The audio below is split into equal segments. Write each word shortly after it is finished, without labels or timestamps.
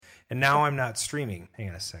And now I'm not streaming. Hang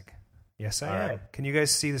on a sec. Yes, I am. Right. Can you guys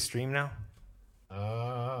see the stream now?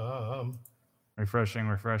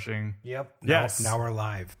 Refreshing. Yep. Yes. Now we're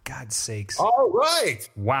live. God's sakes. All right.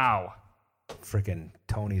 Wow. Freaking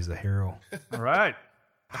Tony's the hero. All right.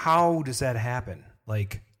 How does that happen?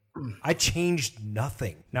 Like, I changed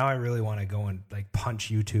nothing. Now I really want to go and like punch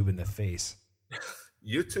YouTube in the face.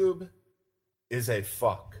 YouTube is a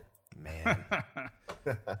fuck. Man.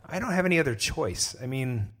 I don't have any other choice. I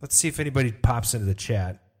mean, let's see if anybody pops into the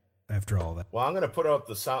chat after all that. Well, I'm going to put up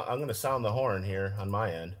the sound. I'm going to sound the horn here on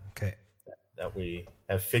my end Okay. that we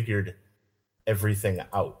have figured everything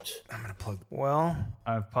out. I'm going to plug. Well,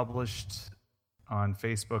 I've published on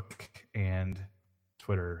Facebook and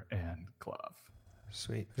Twitter and Glove.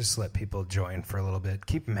 sweet. Just let people join for a little bit.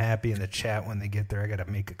 Keep them happy in the chat when they get there. I got to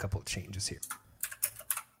make a couple of changes here.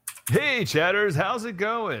 Hey, chatters, how's it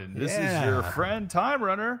going? This is your Yeah. friend Time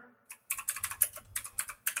Runner.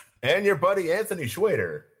 And your buddy Anthony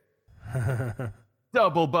Schwader.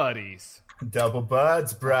 Double buddies. Double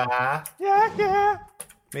buds, brah. Yeah.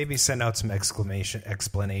 Maybe send out some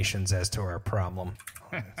explanations as to our problem.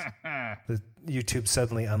 The YouTube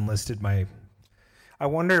suddenly unlisted my. I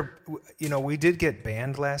wonder, we did get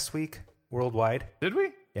banned last week worldwide. Did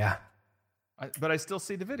we? Yeah. But I still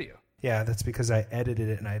see the video. Yeah, that's because I edited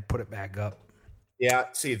it and I put it back up. Yeah,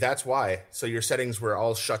 see, that's why. So your settings were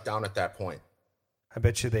all shut down at that point. I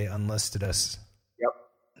bet you they unlisted us. Yep.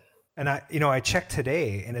 And I checked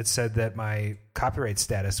today and it said that my copyright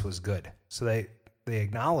status was good. So they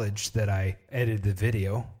acknowledged that I edited the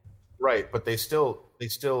video. Right, but they still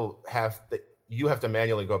have you have to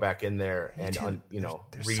manually go back in there and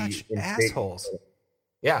They're such assholes.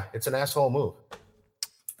 Yeah, it's an asshole move.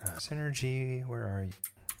 Synergy, where are you?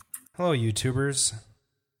 Hello, YouTubers,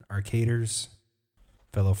 arcaders,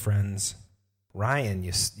 fellow friends. Ryan,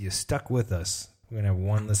 you stuck with us. We're gonna have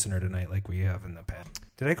one listener tonight, like we have in the past.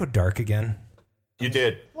 Did I go dark again? You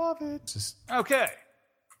did. Love it. Is Okay.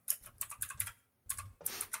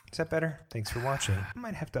 that better? Thanks for watching. I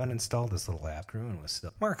might have to uninstall this little app. Screwing with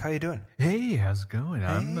stuff. Mark, how you doing? Hey, how's it going?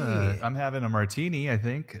 Hey. I'm having a martini, I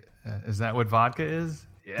think. Is that what vodka is?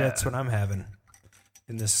 Yeah. That's what I'm having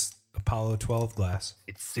in this Apollo 12 glass.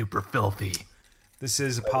 It's super filthy. This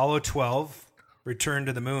is Apollo 12, Return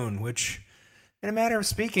to the Moon, which, in a matter of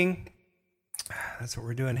speaking, that's what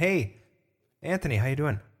we're doing. Hey, Anthony, how you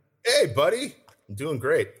doing? Hey, buddy. I'm doing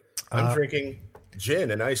great. I'm drinking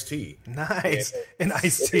gin and iced tea. Nice. An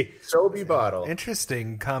iced tea. Sobe bottle.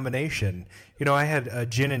 Interesting combination. I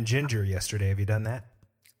had gin and ginger yesterday. Have you done that?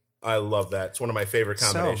 I love that. It's one of my favorite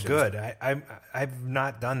combinations. So good. I've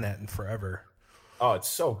not done that in forever. Oh, it's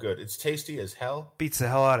so good. It's tasty as hell. Beats the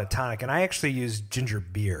hell out of tonic. And I actually use ginger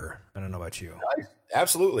beer. I don't know about you. Nice.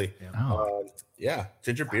 Absolutely. Oh. Yeah.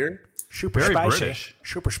 Ginger beer. Super Very spicy. British.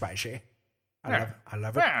 Super spicy. I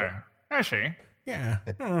love it. Yeah, I see. Yeah.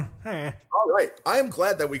 All right. I am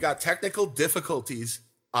glad that we got technical difficulties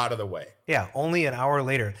out of the way. Yeah, only an hour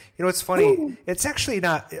later. It's funny. Ooh. It's actually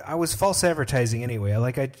not. I was false advertising anyway.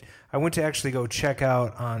 I went to actually go check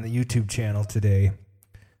out on the YouTube channel today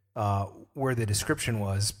where the description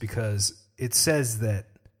was, because it says that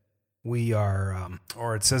we are,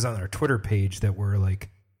 or it says on our Twitter page that we're like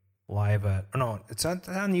live at. No, it's on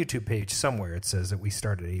the YouTube page somewhere. It says that we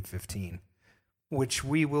start at 8:15, which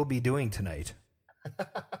we will be doing tonight.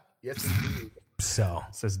 Yes. So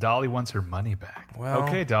It says Dolly wants her money back. Well-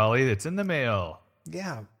 Okay, Dolly, it's in the mail.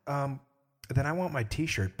 yeah. Then I want my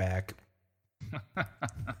T-shirt back.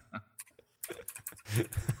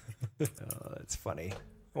 Oh, that's funny.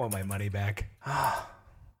 I want my money back.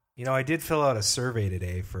 I did fill out a survey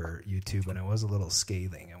today for YouTube, and I was a little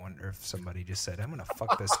scathing. I wonder if somebody just said, I'm going to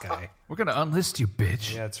fuck this guy. We're going to unlist you,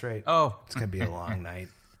 bitch. Yeah, that's right. Oh. It's going to be a long night.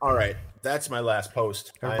 All right. That's my last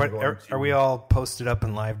post. Everybody, are we all posted up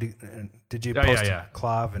and live? Did you post yeah.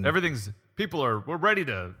 Clav? And We're ready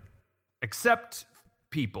to accept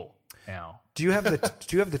people now. Do you have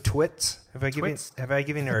the twits? Have I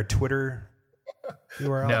given her a Twitter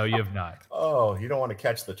URL? No, you have not. Oh, you don't want to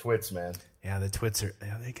catch the twits, man. Yeah, the twits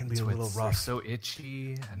they can be a little They're rough. so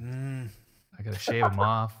itchy, and I gotta shave them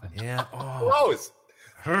off. And Yeah. Oh. Gross.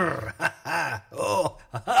 Oh.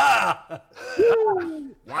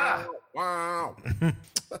 Wow.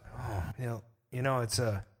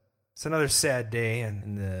 It's another sad day,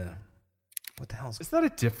 and the what the hell is is that a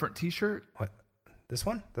different T-shirt? what? This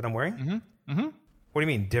one that I'm wearing? Mm-hmm. Mm-hmm. What do you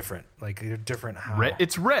mean different? Like you're different how? Red.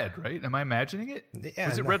 It's red, right? Am I imagining it? Yeah,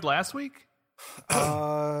 Was it no. red last week?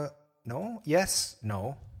 No. Yes.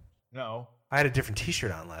 No. No. I had a different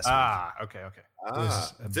T-shirt on last week. Ah, okay.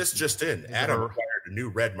 This just in. Adam acquired a new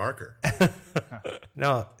red marker.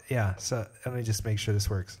 No. Yeah. So let me just make sure this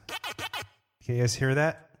works. Can you guys hear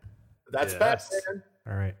that? That's Batman.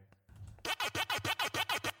 All right.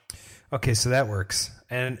 Okay, so that works.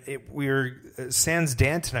 And we're sans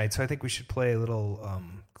Dan tonight, so I think we should play a little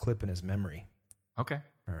clip in his memory. Okay.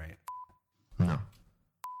 All right. No.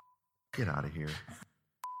 Get out of here.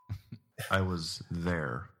 I was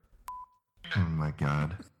there. Oh my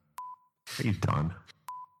God. Are you done?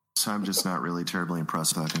 So I'm just not really terribly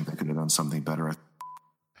impressed. I think they could have done something better. Well,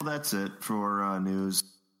 that's it for news.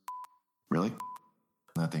 Really?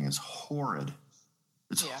 That thing is horrid.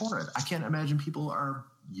 It's horrid. I can't imagine people are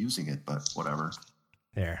using it, but whatever.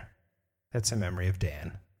 There. That's a memory of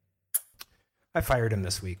Dan. I fired him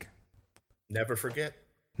this week. Never forget.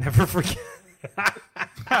 Never forget.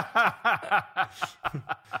 I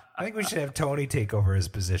think we should have Tony take over his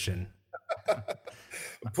position.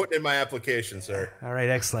 I'm putting in my application, sir. All right,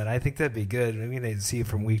 excellent. I think that'd be good. We're going to see you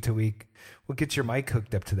from week to week. We'll get your mic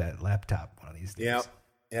hooked up to that laptop one of these days.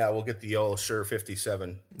 Yeah, we'll get the old Shure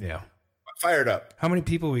 57. Yeah. Fired up. How many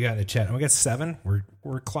people we got in the chat? We got 7.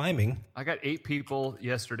 We're climbing. I got 8 people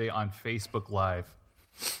yesterday on Facebook Live.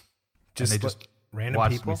 Just random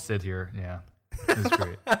watched people me sit here. Yeah, it was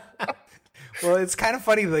great. Well, it's kind of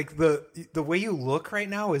funny. Like the way you look right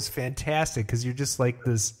now is fantastic because you're just like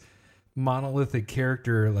this monolithic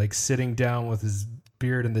character, like sitting down with his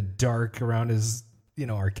beard in the dark around his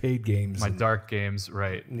arcade games. My dark games,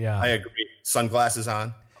 right? Yeah, I agree. Sunglasses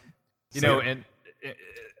on. And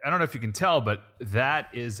I don't know if you can tell, but that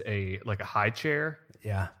is a high chair.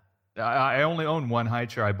 Yeah. I only own one high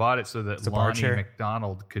chair. I bought it so that Lonnie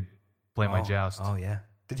McDonald could play my joust. Oh, yeah.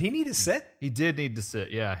 Did he need to sit? He did need to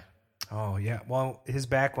sit, yeah. Oh, yeah. Well, his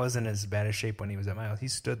back wasn't as bad a shape when he was at my house. He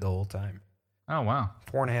stood the whole time. Oh, wow.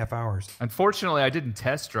 4.5 hours. Unfortunately, I didn't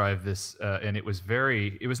test drive this, and it was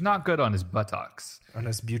not good on his buttocks. On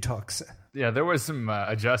his buttocks. Yeah, there was some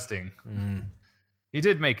adjusting. He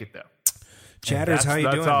did make it, though. Chatters, how you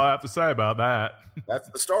doing? That's all I have to say about that. That's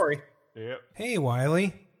the story. Yep. Hey,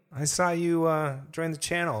 Wiley. I saw you join the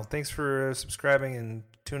channel. Thanks for subscribing and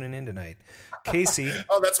tuning in tonight. Casey.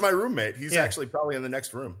 Oh, that's my roommate. He's actually probably in the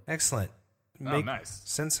next room. Excellent. Nice.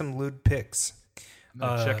 Send some lewd pics.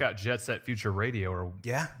 Check out Jet Set Future Radio.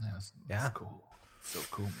 Yeah. That's cool. So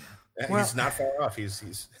cool, man. Yeah, he's not far off.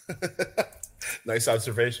 He's nice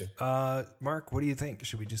observation. Mark, what do you think?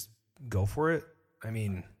 Should we just go for it? I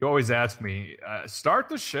mean, you always ask me, start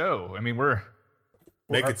the show. I mean,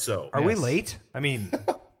 make it so. Are we late? I mean,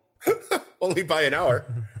 only by an hour.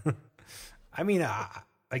 I mean,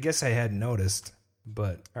 I guess I hadn't noticed,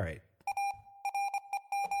 but all right.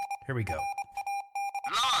 Here we go.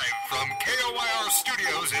 Live from KOYR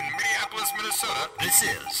Studios in Minneapolis, Minnesota, this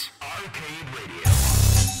is Arcade Radio.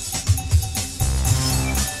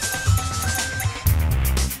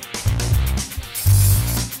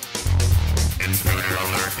 Intruder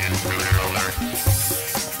alert, intruder alert.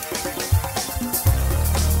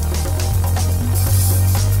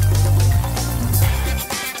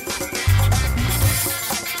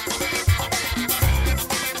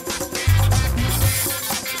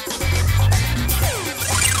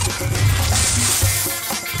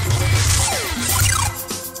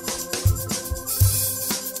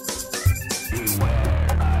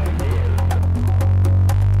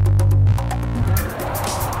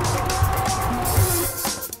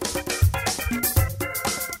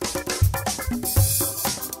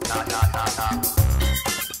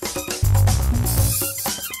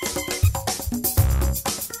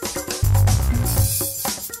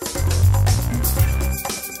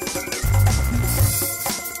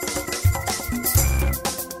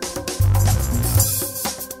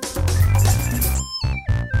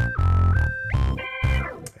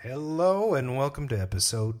 Welcome to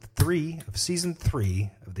episode 3 of season 3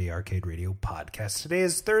 of the Arcade Radio podcast. Today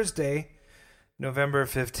is Thursday, November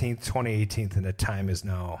 15th, 2018, and the time is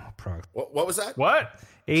now What was that? What?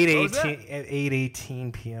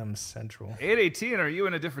 8:18 p.m. Central. 8:18? Are you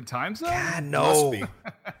in a different time zone? God, no.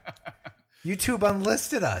 YouTube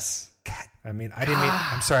unlisted us. God, I mean,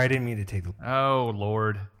 I'm sorry, I didn't mean to take the... Oh,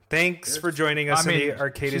 Lord. Thanks for joining us in the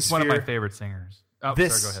Arcade She's one of my favorite singers. Oh,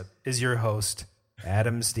 this sorry, go ahead. Is your host,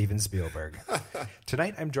 Adam Steven Spielberg.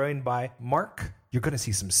 Tonight I'm joined by Mark. You're going to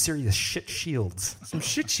see some serious shit shields. Some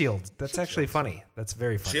shit shields. That's actually funny. That's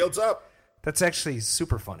very funny. Shields up. That's actually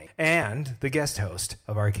super funny. And the guest host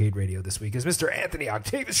of Arcade Radio this week is Mr. Anthony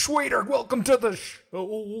Octavius Schwader. Welcome to the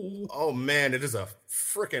show. Oh, man, it is a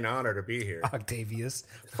freaking honor to be here. Octavius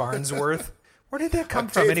Farnsworth. Where did that come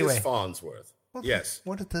from anyway? Farnsworth. Yes.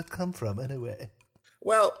 Where did that come from anyway?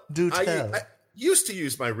 Well, do tell. I used to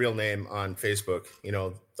use my real name on Facebook,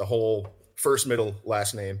 the whole first, middle,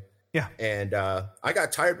 last name. Yeah. And I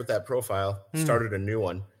got tired with that profile, started a new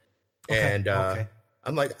one. And okay.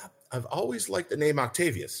 I'm like, I've always liked the name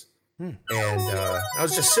Octavius. And I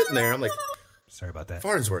was just sitting there. I'm like, Sorry about that.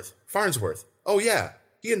 Farnsworth. Oh, yeah.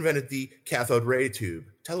 He invented the cathode ray tube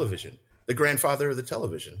television, the grandfather of the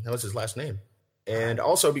television. That was his last name. And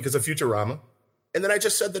also because of Futurama. And then I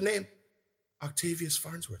just said the name, Octavius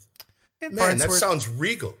Farnsworth. And Man, that Farnsworth- sounds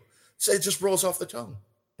regal. So it just rolls off the tongue.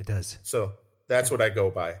 It does. So that's what I go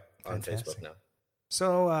by on Fantastic. Facebook now.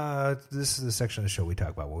 So this is the section of the show we talk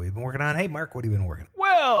about what we've been working on. Hey, Mark, what have you been working on?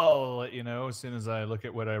 Well, I'll let you know as soon as I look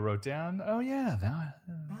at what I wrote down. Oh yeah,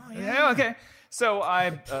 yeah. Okay. So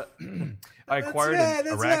I acquired an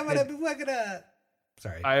arachnid. working on.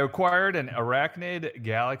 Sorry. I acquired an Arachnid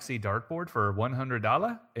Galaxy dartboard for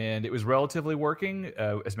 $100, and it was relatively working.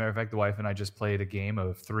 As a matter of fact, the wife and I just played a game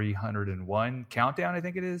of 301 Countdown, I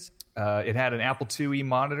think it is. It had an Apple IIe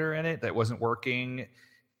monitor in it that wasn't working,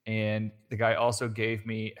 and the guy also gave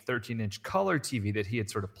me a 13-inch color TV that he had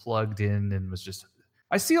sort of plugged in and was just...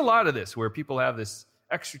 I see a lot of this where people have this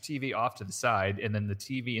extra TV off to the side, and then the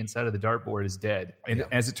TV inside of the dartboard is dead. And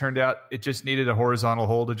as it turned out, it just needed a horizontal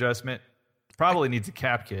hold adjustment. Probably needs a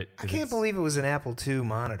cap kit. I can't believe it was an Apple II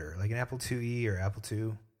monitor, like an Apple IIe or Apple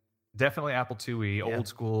II. Definitely Apple IIe, old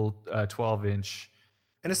school 12-inch.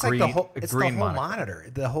 And it's green, like the whole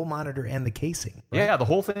monitor. monitor and the casing. Right? Yeah, the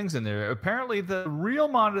whole thing's in there. Apparently, the real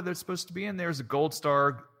monitor that's supposed to be in there is a Gold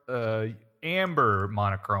Star amber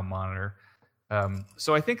monochrome monitor.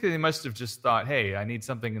 So I think they must have just thought, hey, I need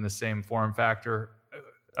something in the same form factor.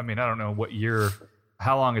 I mean, I don't know what year,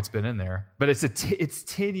 how long it's been in there, but it's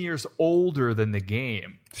 10 years older than the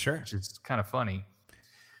game. Sure. Which is kind of funny.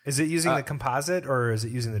 Is it using the composite or is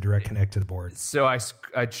it using the direct connect to the board? So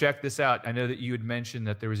I checked this out. I know that you had mentioned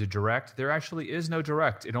that there was a direct. There actually is no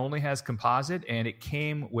direct. It only has composite, and it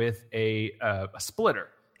came with a splitter.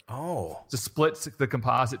 Oh. To split the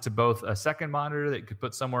composite to both a second monitor that you could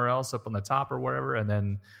put somewhere else up on the top or whatever, and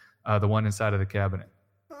then the one inside of the cabinet.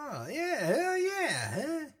 Oh, yeah. Hell yeah.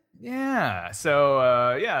 Huh? Yeah.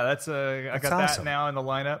 So, that's I got awesome. that now in the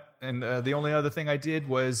lineup. And the only other thing I did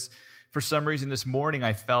was, for some reason this morning,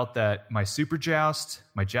 I felt that my Super Joust,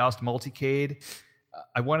 my Joust Multicade,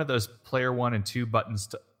 I wanted those player 1 and 2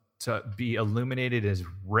 buttons to be illuminated as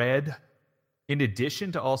red, in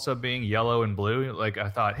addition to also being yellow and blue. Like, I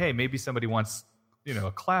thought, hey, maybe somebody wants,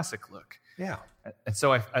 a classic look. Yeah. And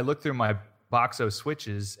so I looked through my Boxo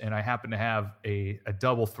switches, and I happen to have a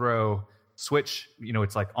double throw switch.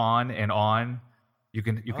 It's like on and on. You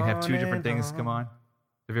can have two different things come on.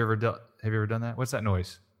 Have you ever done that? What's that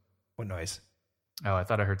noise? What noise? Oh, I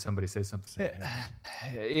thought I heard somebody say something.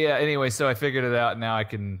 Yeah. Anyway, so I figured it out. Now I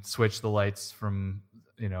can switch the lights from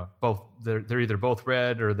both. They're either both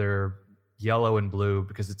red or they're yellow and blue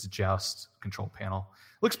because it's a Joust control panel.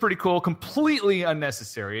 Looks pretty cool. Completely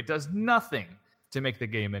unnecessary. It does nothing to make the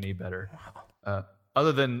game any better,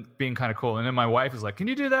 other than being kind of cool. And then my wife is like, "Can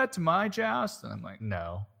you do that to my Joust?" And I'm like,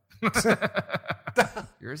 "No,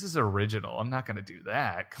 yours is original. I'm not going to do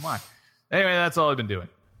that. Come on." Anyway, that's all I've been doing.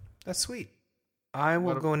 That's sweet. I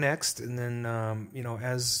will go next, and then,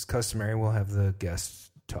 as customary, we'll have the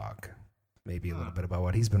guest talk. Maybe a little bit about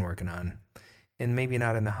what he's been working on. And maybe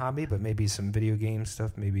not in the hobby, but maybe some video game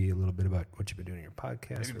stuff. Maybe a little bit about what you've been doing in your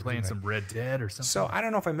podcast. Maybe playing some Red Dead or something. So I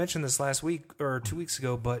don't know if I mentioned this last week or 2 weeks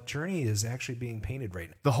ago, but Journey is actually being painted right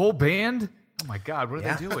now. The whole band? Oh, my God. What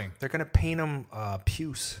are they doing? They're going to paint them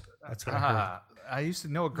puce. That's what I heard. I used to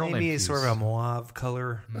know a girl Maybe named Puce. sort of a mauve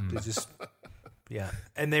color. They just... Yeah,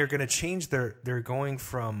 and they're going to change they're going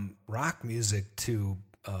from rock music to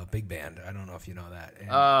big band. I don't know if you know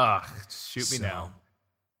that. Shoot me now.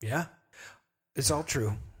 Yeah, it's all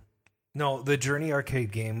true. No, the Journey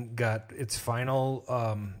arcade game got its final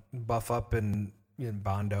buff up in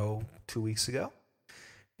Bondo 2 weeks ago.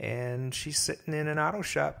 And she's sitting in an auto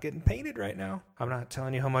shop getting painted right now. I'm not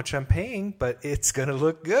telling you how much I'm paying, but it's going to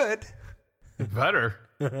look good. Better.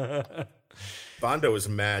 Bondo is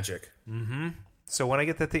magic. Mm-hmm. So when I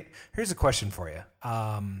get that thing, here's a question for you.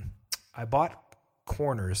 I bought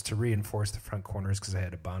corners to reinforce the front corners because I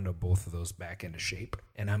had to Bondo both of those back into shape.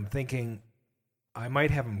 And I'm thinking I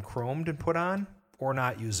might have them chromed and put on or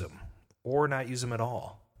not use them at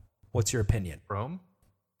all. What's your opinion? Chrome?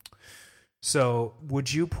 So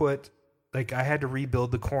would you put, I had to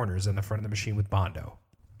rebuild the corners on the front of the machine with Bondo.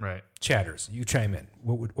 Right. Chatters, you chime in.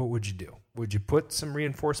 What would you do? Would you put some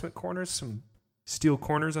reinforcement corners, some steel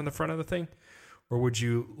corners on the front of the thing? Or would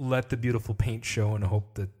you let the beautiful paint show and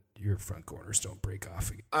hope that your front corners don't break off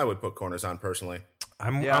again? I would put corners on personally.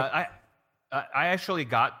 I actually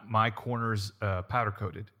got my corners powder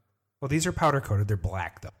coated. Well, these are powder coated. They're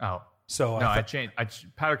black though. Oh, so no, I changed. I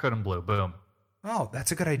powder coated them blue. Boom. Oh,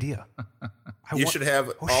 that's a good idea. You should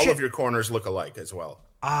have all shit. of your corners look alike as well.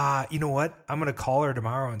 You know what? I'm going to call her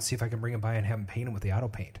tomorrow and see if I can bring him by and have him paint him with the auto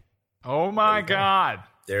paint. Oh my God.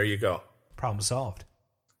 There you go. Problem solved.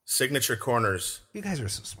 Signature corners. You guys are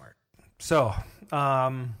so smart. So,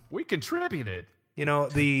 We contributed. you know,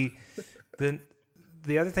 the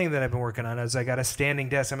other thing that I've been working on is I got a standing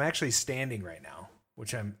desk. I'm actually standing right now,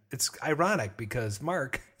 it's ironic because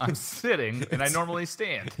Mark. I'm sitting and I normally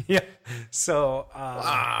stand. Yeah. So,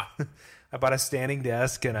 I bought a standing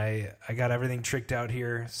desk and I got everything tricked out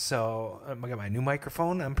here. So I got my new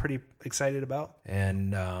microphone I'm pretty excited about.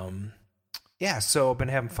 And yeah, so I've been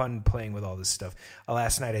having fun playing with all this stuff.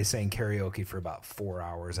 Last night I sang karaoke for about 4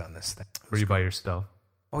 hours on this thing. Were you by yourself?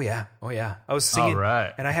 Oh yeah. I was singing, All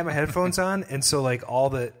right. and I had my headphones on, and so like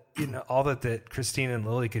all that Christina and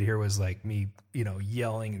Lily could hear was like me,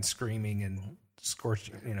 yelling and screaming and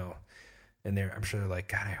scorching, And I'm sure they're like,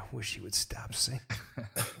 God, I wish he would stop singing.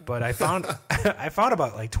 But I found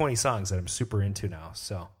about like 20 songs that I'm super into now,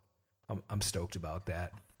 so I'm stoked about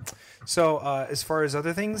that. So as far as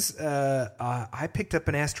other things, I picked up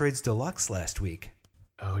an Asteroids Deluxe last week.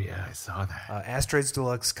 Oh yeah, I saw that. Asteroids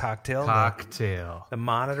Deluxe cocktail. The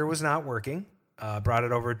monitor was not working. Brought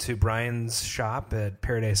it over to Brian's shop at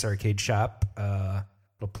Paradise Arcade Shop.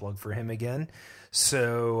 Little plug for him again.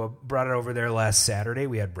 So brought it over there last Saturday.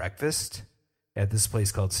 We had breakfast at this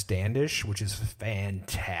place called Standish, which is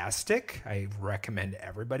fantastic. I recommend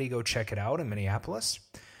everybody go check it out in Minneapolis.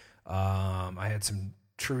 I had some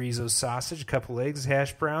chorizo sausage, a couple eggs,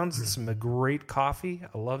 hash browns, and some great coffee.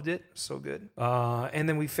 I loved it. So good. And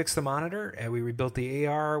then we fixed the monitor, and we rebuilt the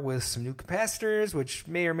AR with some new capacitors, which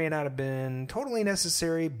may or may not have been totally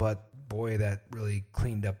necessary, but boy, that really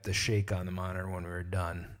cleaned up the shake on the monitor when we were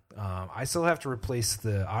done. I still have to replace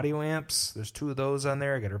the audio amps. There's 2 of those on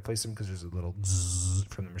there. I got to replace them because there's a little zzz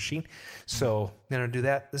from the machine. So I'm going to do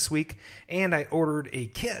that this week. And I ordered a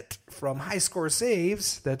kit from High Score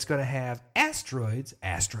Saves that's going to have Asteroids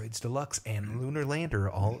Deluxe, and Lunar Lander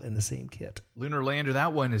all in the same kit. Lunar Lander,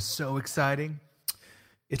 that one is so exciting.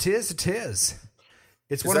 It is. Is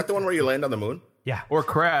that the one where you land on the moon? Yeah. Or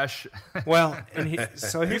crash. Well,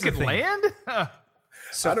 so here's you the can thing. land?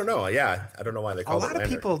 I don't know. Yeah, I don't know why they call it A lot of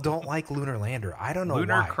people don't like Lunar Lander. I don't know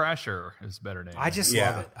Lunar why. Crasher is a better name. I just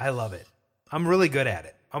love it. I love it. I'm really good at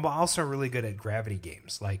it. I'm also really good at gravity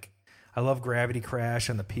games. Like, I love Gravity Crash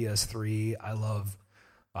on the PS3. I love,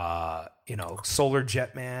 Solar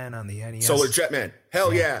Jetman on the NES. Solar Jetman.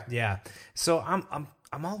 Hell yeah. Yeah. So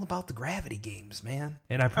I'm all about the gravity games, man.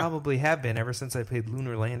 And I probably have been ever since I played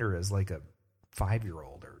Lunar Lander as like a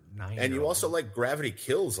 5-year-old or 9-year-old. And you also like Gravity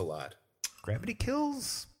Kills a lot. Gravity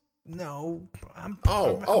Kills? No.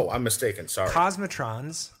 I'm mistaken. Sorry.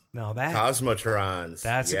 Cosmotrons. No, Cosmotrons.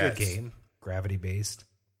 That's a good game. Gravity based.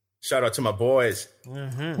 Shout out to my boys.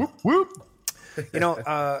 Mm-hmm. Whoop, whoop.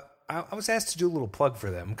 I was asked to do a little plug for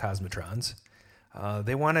them, Cosmotrons.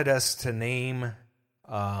 They wanted us to name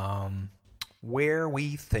where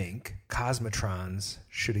we think Cosmotrons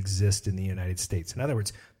should exist in the United States. In other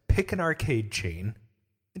words, pick an arcade chain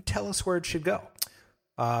and tell us where it should go.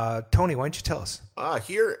 Tony, why don't you tell us?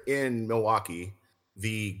 Here in Milwaukee,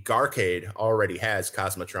 the Garcade already has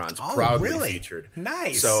Cosmotrons proudly featured.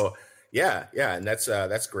 Nice. So yeah, and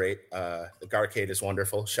that's great. The Garcade is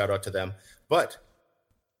wonderful. Shout out to them. But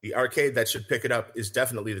the arcade that should pick it up is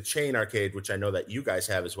definitely the Chain Arcade, which I know that you guys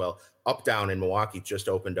have as well. Up Down in Milwaukee just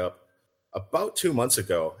opened up about 2 months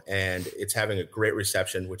ago, and it's having a great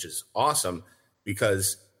reception, which is awesome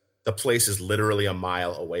because the place is literally a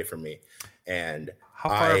mile away from me. And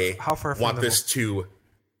how far want this to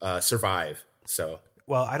survive. So,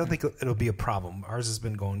 well, I don't think it'll be a problem. Ours has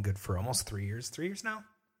been going good for almost 3 years. 3 years now.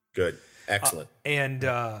 Good, excellent.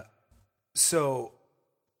 So,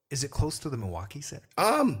 is it close to the Milwaukee Center?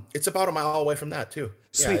 It's about a mile away from that too.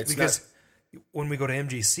 Sweet, because when we go to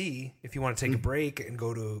MGC, if you want to take a break and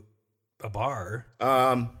go to a bar,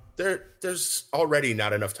 there's already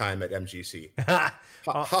not enough time at MGC.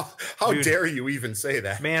 How dare you even say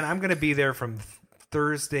that? Man, I'm going to be there from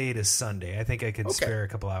Thursday to Sunday. I think I could spare a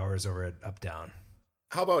couple hours over at Up Down.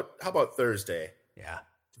 How about Thursday? Yeah.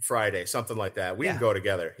 Friday, something like that. We can go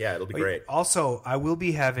together. Yeah, it'll be great. Also, I will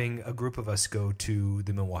be having a group of us go to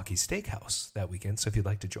the Milwaukee Steakhouse that weekend, so if you'd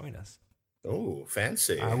like to join us. Oh,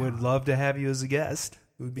 fancy. I would love to have you as a guest.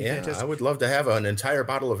 It would be fantastic. I would love to have an entire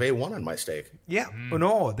bottle of A1 on my steak. Yeah. Oh,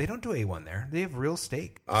 no, they don't do A1 there. They have real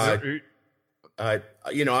steak. I'm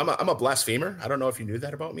a blasphemer. I don't know if you knew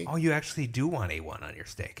that about me. Oh, you actually do want A1 on your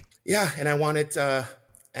steak. Yeah, and I want it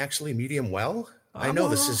actually medium well. I know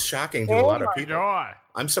this is shocking to a lot of people. God.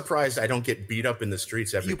 I'm surprised I don't get beat up in the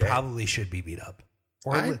streets every day. You probably should be beat up.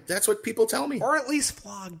 That's what people tell me. Or at least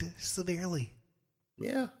flogged severely.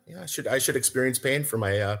 Yeah. I should experience pain for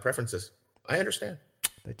my preferences. I understand.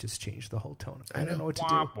 That just changed the whole tone. I don't know what to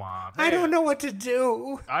Womp, do. womp. I don't know what to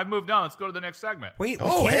do. I've moved on. Let's go to the next segment. Wait.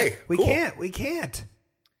 Oh, hey, We cool. can't. We can't.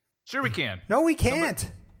 Sure, we can. No, we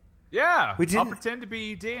can't. Yeah. We didn't- I'll pretend to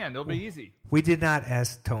be Dan. It'll be easy. We did not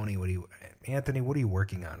ask Tony Anthony, what are you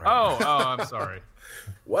working on right now? Oh, I'm sorry.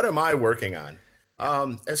 What am I working on?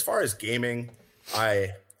 As far as gaming,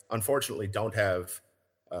 I unfortunately don't have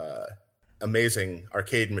amazing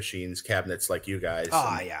arcade machines, cabinets like you guys.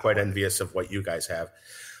 I'm quite envious of what you guys have.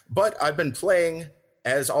 But I've been playing,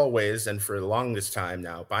 as always, and for the longest time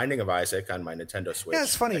now, Binding of Isaac on my Nintendo Switch. Yeah,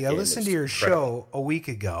 it's funny. That I game listened is to your incredible. show a week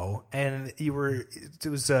ago, and it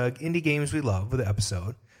was Indie Games We Love with the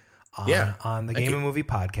episode on the Thank Game you. and Movie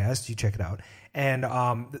podcast. You check it out. And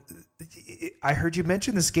I heard you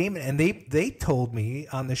mention this game, and they told me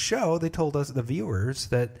on the show, they told us, the viewers,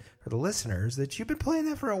 or the listeners, that you've been playing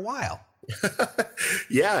that for a while.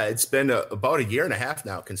 Yeah, it's been about a year and a half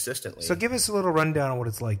now, consistently. So give us a little rundown on what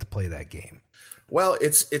it's like to play that game. Well,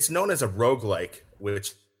 it's known as a roguelike,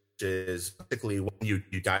 which is basically when you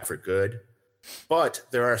die for good. But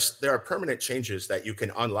there are permanent changes that you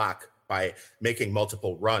can unlock by making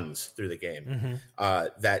multiple runs through the game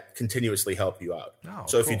that continuously help you out. Oh,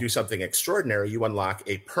 so if you cool. do something extraordinary, you unlock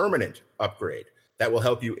a permanent upgrade that will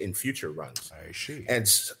help you in future runs. I see. And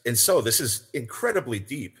so this is incredibly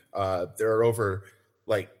deep. There are over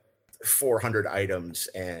like 400 items,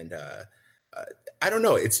 and I don't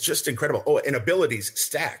know. It's just incredible. Oh, and abilities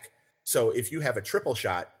stack. So if you have a triple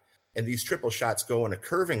shot, and these triple shots go in a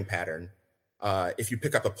curving pattern, if you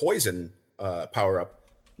pick up a poison power up,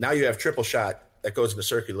 now you have triple shot that goes in a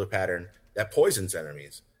circular pattern that poisons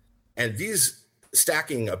enemies. And these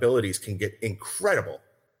stacking abilities can get incredible.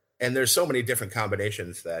 And there's so many different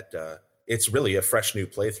combinations that it's really a fresh new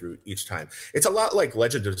playthrough each time. It's a lot like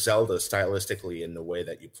Legend of Zelda stylistically in the way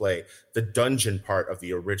that you play the dungeon part of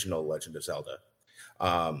the original Legend of Zelda.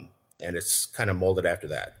 And it's kind of molded after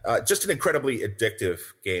that. Just an incredibly addictive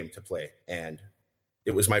game to play. And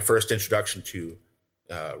it was my first introduction to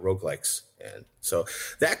roguelikes. And so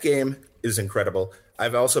that game is incredible.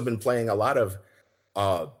 I've also been playing a lot of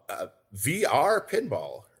VR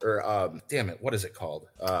pinball, or damn it, what is it called?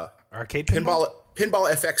 Arcade pinball?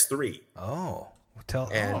 Pinball FX3. Oh,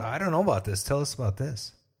 I don't know about this. Tell us about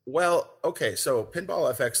this. Well, okay, so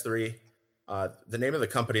Pinball FX3, the name of the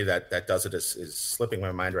company that does it is slipping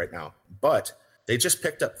my mind right now, but they just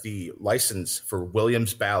picked up the license for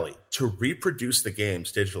Williams Bally to reproduce the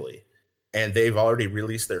games digitally, and they've already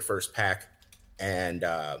released their first pack, and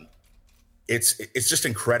it's just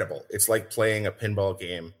incredible. It's like playing a pinball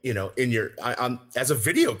game, as a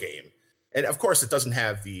video game, and of course, it doesn't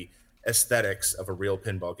have the aesthetics of a real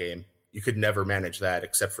pinball game. You could never manage that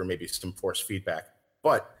except for maybe some force feedback.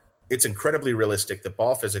 But it's incredibly realistic. The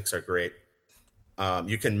ball physics are great.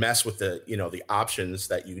 You can mess with the options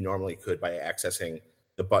that you normally could by accessing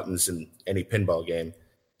the buttons in any pinball game.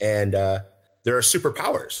 And there are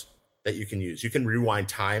superpowers that you can use. You can rewind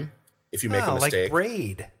time if you make a mistake. Like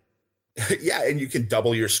Braid. Yeah, and you can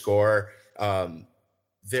double your score.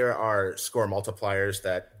 There are score multipliers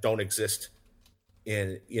that don't exist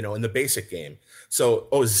in the basic game. So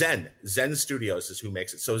Zen Studios is who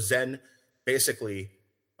makes it. So Zen basically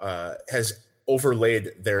has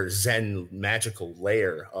overlaid their Zen magical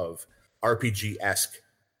layer of RPG-esque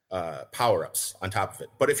power-ups on top of it.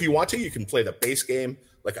 But if you want to, you can play the base game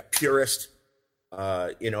like a purist.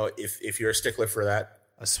 If you're a stickler for that,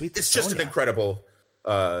 It's just an incredible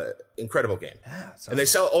game. Yeah, and they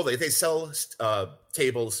sell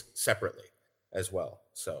tables separately as well.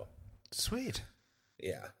 So sweet.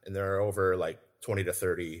 yeah, and there are over like 20 to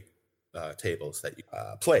 30 tables that you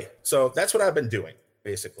play. So that's what I've been doing,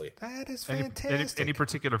 basically. That is fantastic. Any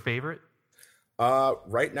particular favorite?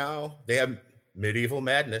 Right now, they have Medieval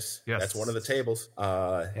Madness. Yes. That's one of the tables.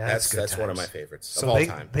 that's good that's one of times. my favorites So of all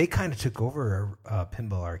time. they kind of took over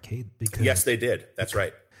Pinball Arcade because Yes, they did. That's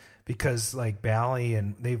right. because like Bally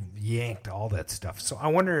and they've yanked all that stuff. So I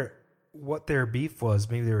wonder what their beef was.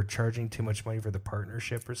 Maybe they were charging too much money for the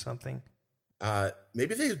partnership or something.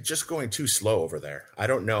 Maybe they're just going too slow over there. I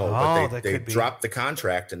don't know. Oh, but that they could be. dropped the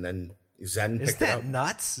contract and then Zen Is picked it that up.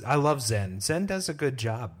 nuts? I love Zen. Zen does a good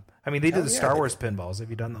job. I mean, they did Oh, the yeah, Star they Wars pinballs. Have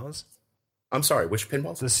you done those? I'm sorry, which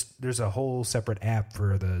pinballs? There's a whole separate app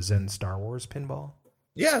for the Zen Star Wars pinball.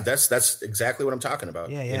 Yeah, that's exactly what I'm talking about.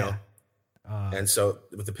 Yeah, You yeah. know? And so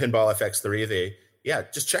with the Pinball FX3, Yeah,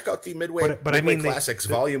 just check out the Midway Classics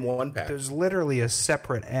Volume 1 pack. There's literally a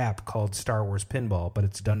separate app called Star Wars Pinball, but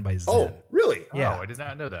it's done by Zen. Oh, really? Yeah. Oh, I did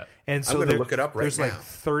not know that. And so I'm going to look it up right there's now. like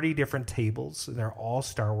 30 different tables, and they're all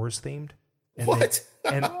Star Wars themed. And What?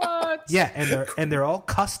 What? Yeah, and they're all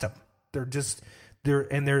custom.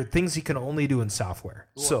 They're things you can only do in software.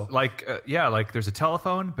 So Like there's a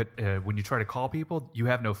telephone, but when you try to call people, you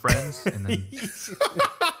have no friends, and then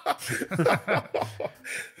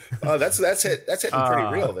Oh, that's hitting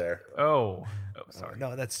pretty real there. Sorry.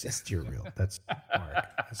 no, that's just your real. That's Mark.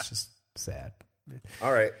 That's just sad.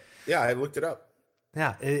 All right. Yeah, I looked it up.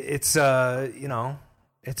 Yeah, it's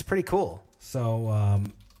it's pretty cool. So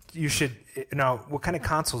you should now. What kind of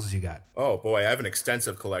consoles you got? Oh boy, I have an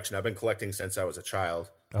extensive collection. I've been collecting since I was a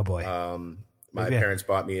child. Oh boy. My parents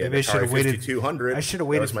bought me an maybe I should Atari have waited. 5200. I should have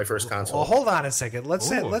waited. That was my first console. Well, hold on a second.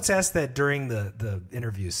 Let's ask that during the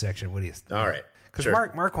interview section. What do you? All right. Because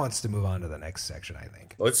Sure. Mark wants to move on to the next section. I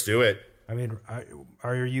think. Let's do it. I mean,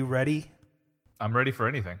 are you ready? I'm ready for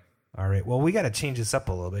anything. All right. Well, we got to change this up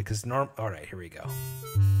a little bit because All right, here we go.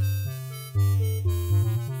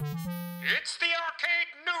 It's the Arcade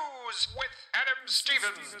News with Adam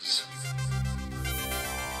Stevens.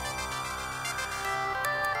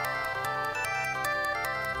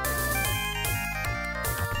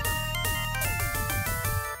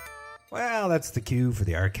 Well, that's the cue for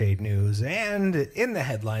the arcade news. And in the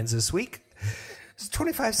headlines this week, it's a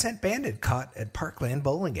 25-cent bandit caught at Parkland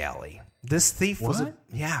Bowling Alley. This thief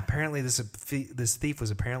apparently this thief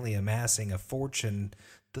was apparently amassing a fortune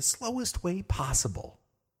the slowest way possible,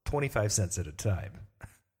 25 cents at a time.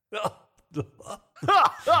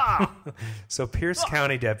 So Pierce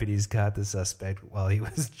County deputies caught the suspect while he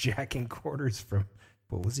was jacking quarters from.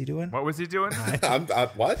 What was he doing? What was he doing?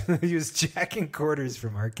 What? He was jacking quarters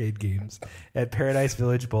from arcade games at Paradise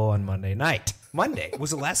Village Bowl on Monday night. Monday?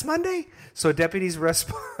 Was it last Monday? So deputies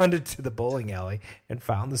responded to the bowling alley and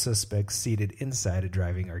found the suspect seated inside a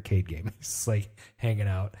driving arcade game. He's like hanging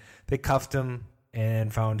out. They cuffed him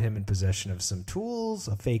and found him in possession of some tools,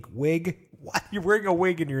 a fake wig. What? You're wearing a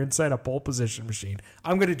wig and you're inside a pole position machine.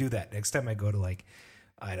 I'm going to do that next time I go to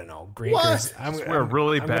I don't know, Grankers. I'm wear a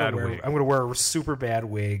really bad wig. I'm going to wear a super bad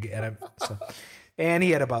wig, and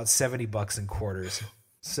he had about $70 in quarters.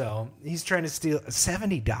 So he's trying to steal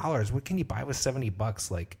 $70. What can you buy with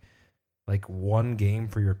 $70? Like one game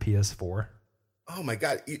for your PS4. Oh my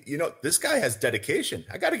God! You know this guy has dedication.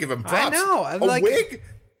 I got to give him props. I know. A wig.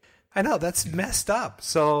 I know that's messed up.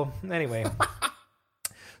 So anyway.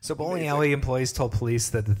 So bowling alley employees told police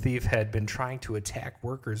that the thief had been trying to attack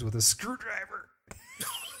workers with a screwdriver.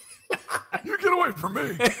 You get away from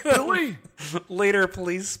me, Billy. Later,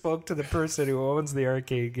 police spoke to the person who owns the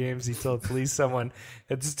arcade games. He told police someone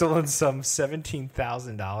had stolen some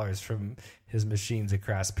 $17,000 from his machines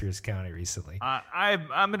across Pierce County recently. I'm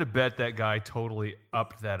going to bet that guy totally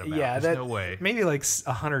upped that amount. Yeah, There's no way. Maybe like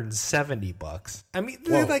 $170. I mean,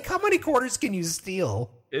 like how many quarters can you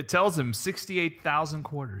steal? It tells him 68,000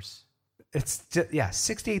 quarters. It's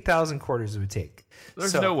 68,000 quarters it would take.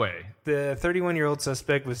 There's no way. The 31-year-old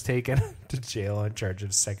suspect was taken to jail on charge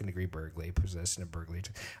of second-degree burglary, possession of burglary.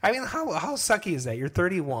 I mean, how sucky is that? You're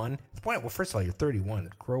 31. Well, first of all, you're 31.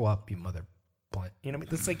 Grow up, you mother blunt. You know what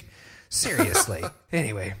I mean? That's like, seriously.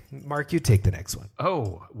 Anyway, Mark, you take the next one.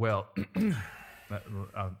 Oh, well.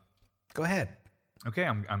 Go ahead. Okay,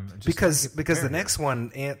 I'm just because the next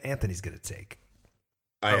one Anthony's going to take.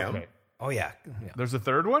 I am. Oh yeah. There's a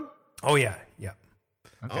third one? Oh yeah. Yeah.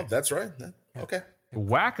 Okay. Oh, that's right. Okay.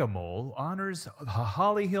 Whack-A-Mole honors the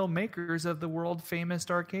Holly Hill makers of the world-famous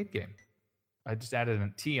arcade game. I just added a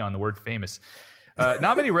T on the word famous.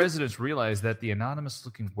 Not many residents realize that the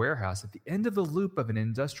anonymous-looking warehouse at the end of the loop of an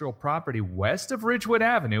industrial property west of Ridgewood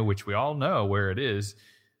Avenue, which we all know where it is,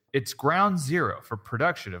 it's ground zero for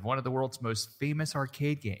production of one of the world's most famous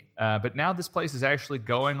arcade games. But now this place is actually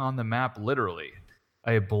going on the map literally.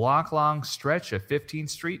 A block-long stretch of 15th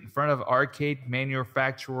Street in front of arcade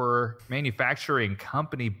manufacturing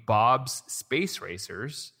company Bob's Space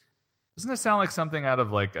Racers. Doesn't that sound like something out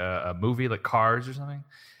of like a movie like Cars or something?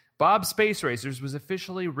 Bob's Space Racers was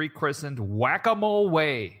officially rechristened Whack-A-Mole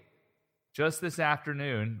Way just this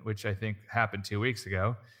afternoon, which I think happened 2 weeks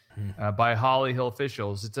ago, by Holly Hill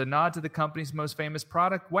officials. It's a nod to the company's most famous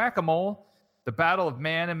product, Whack-A-Mole, the battle of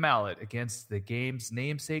man and mallet against the game's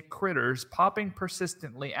namesake critters popping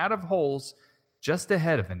persistently out of holes just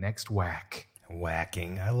ahead of the next whack.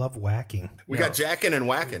 Whacking. I love whacking. We got jacking and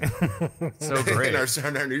whacking. So great.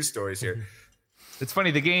 in our news stories here. It's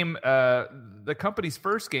funny, the game, the company's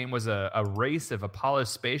first game was a race of Apollo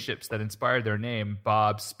spaceships that inspired their name,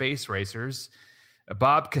 Bob's Space Racers.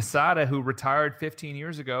 Bob Casada, who retired 15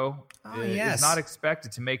 years ago, yes. is not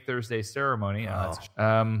expected to make Thursday's ceremony. Oh.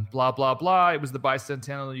 Blah, blah, blah. It was the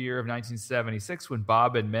bicentennial year of 1976 when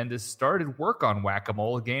Bob and Mendes started work on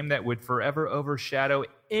Whack-A-Mole, a game that would forever overshadow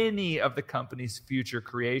any of the company's future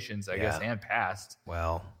creations, I guess, and past.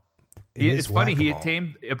 Well, it's funny. He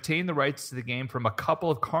obtained the rights to the game from a couple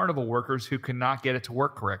of carnival workers who could not get it to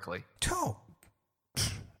work correctly.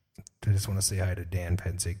 I just want to say hi to Dan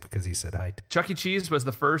Penzig because he said hi. Chuck E. Cheese was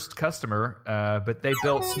the first customer, but they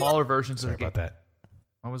built smaller versions of the game. Sorry about that.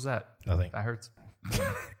 What was that? Nothing. That hurts.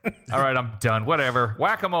 All right, I'm done. Whatever.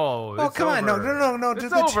 Whack-a-mole. Oh, come on. No.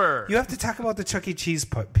 It's over. You have to talk about the Chuck E. Cheese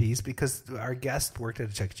piece because our guest worked at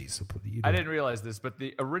a Chuck E. Cheese. So I didn't realize this, but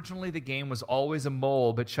originally the game was always a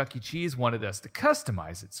mole, but Chuck E. Cheese wanted us to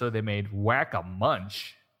customize it, so they made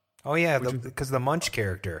Whack-A-Munch. Oh, yeah, because the Munch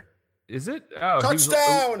character. Is it? Oh,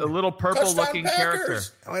 touchdown! He was a little purple-looking character.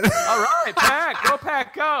 All right, Pack. Go,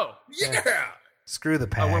 Pack, go. Yeah. Screw the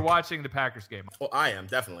Pack. Oh, we're watching the Packers game. Well, I am,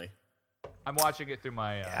 definitely. I'm watching it through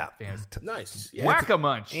my fans. Nice. Yeah.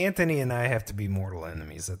 Whack-A-Munch. Anthony and I have to be mortal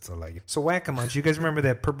enemies. That's all I get. So Whack-A-Munch, you guys remember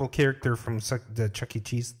that purple character from the Chuck E.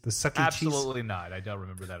 Cheese? The Sucky Cheese? Absolutely not. I don't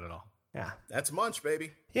remember that at all. Yeah. That's Munch,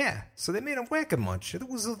 baby. Yeah. So they made him Whack-A-Munch. It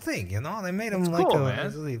was a thing, you know? They made him cool,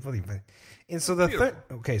 man. And so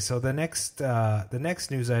so the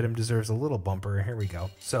next news item deserves a little bumper. Here we go.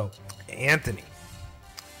 So, Anthony,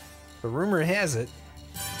 the rumor has it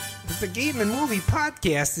that the Game and Movie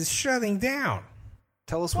Podcast is shutting down.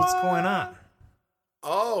 Tell us what's going on.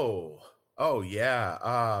 Oh yeah.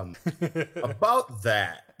 About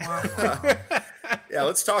that. Yeah,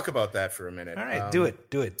 let's talk about that for a minute. All right, do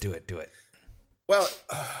it. Well,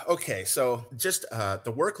 okay. So just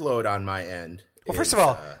the workload on my end. Well, first of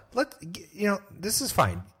all, this is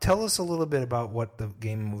fine. Tell us a little bit about what the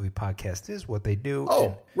Game and Movie Podcast is, what they do.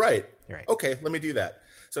 Oh, right. Right. Okay, let me do that.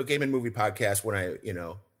 So, Game and Movie Podcast. When I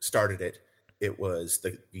started it, it was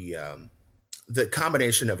the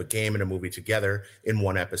combination of a game and a movie together in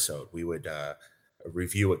one episode. We would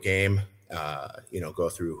review a game, go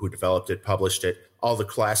through who developed it, published it, all the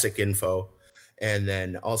classic info, and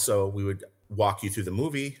then also we would walk you through the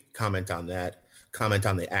movie, comment on that. Comment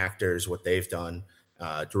on the actors, what they've done,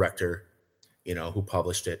 director, who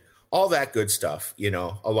published it, all that good stuff,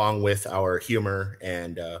 along with our humor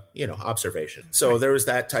and, observation. So there was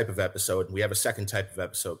that type of episode. We have a second type of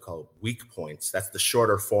episode called Weak Points. That's the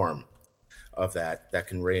shorter form of that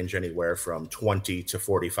can range anywhere from 20 to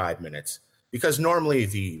 45 minutes, because normally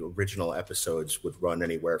the original episodes would run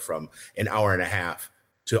anywhere from an hour and a half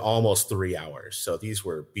to almost 3 hours. So these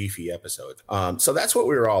were beefy episodes. So that's what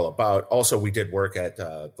we were all about. Also, we did work at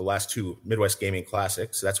the last two Midwest Gaming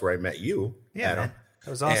Classics. That's where I met you, Adam.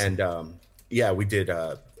 That was awesome. And we did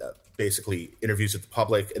basically interviews with the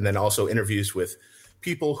public, and then also interviews with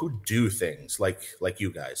people who do things like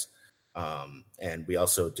you guys. And we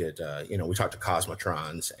also did, we talked to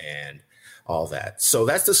Cosmotrons and all that. So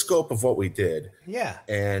that's the scope of what we did. Yeah.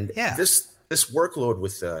 And this workload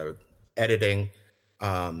with editing,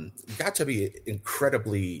 got to be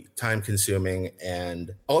incredibly time consuming.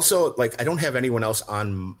 And also, I don't have anyone else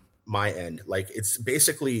on my end. It's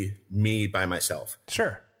basically me by myself.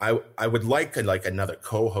 Sure. I would like another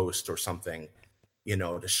co-host or something,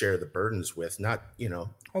 to share the burdens with, not,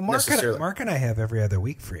 Well, Mark and I have every other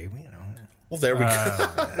week free, Well, there we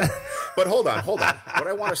go. But hold on. What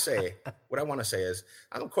I want to say is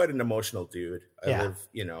I'm quite an emotional dude. I live,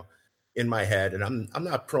 in my head, and I'm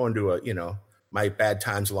not prone to my bad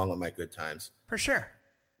times along with my good times. For sure.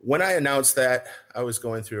 When I announced that, I was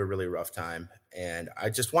going through a really rough time, and I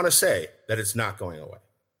just want to say that it's not going away.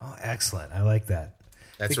 Oh, excellent. I like that.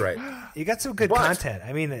 That's right. You got some good content.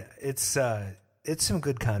 I mean, it's some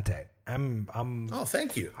good content. Oh,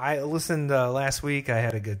 thank you. I listened last week. I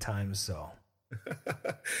had a good time, so.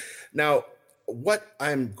 Now, what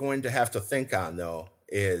I'm going to have to think on, though,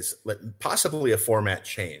 is possibly a format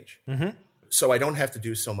change. Mm-hmm. So I don't have to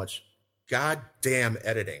do so much goddamn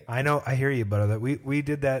editing. I know. I hear you, brother. We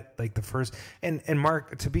did that the first. And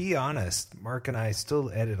Mark, to be honest, Mark and I still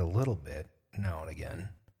edit a little bit now and again.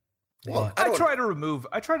 Well, I try to remove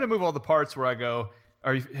all the parts where I go,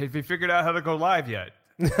 have you figured out how to go live yet?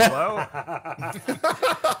 Hello?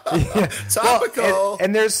 Topical. Well,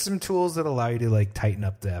 and there's some tools that allow you to tighten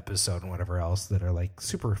up the episode and whatever else that are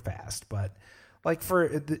super fast. But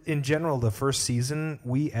in general, the first season,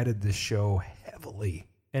 we edited this show heavily,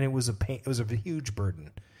 and it was a pain. It was a huge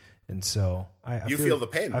burden. And so I feel the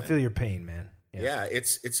pain. I feel your pain, man. Yeah,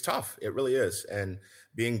 it's tough. It really is. And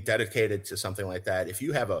being dedicated to something like that, if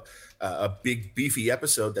you have a big beefy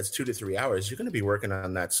episode that's 2 to 3 hours, you're going to be working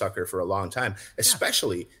on that sucker for a long time,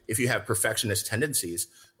 especially if you have perfectionist tendencies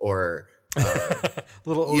or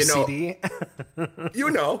little OCD.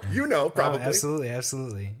 Probably. Oh,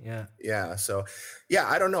 absolutely. Yeah. Yeah. So,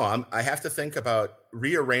 I don't know. I have to think about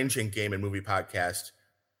rearranging Game and Movie Podcast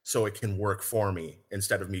so it can work for me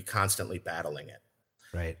instead of me constantly battling it.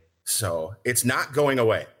 Right. So it's not going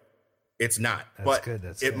away. It's not. But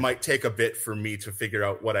it might take a bit for me to figure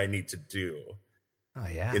out what I need to do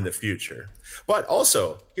in the future. But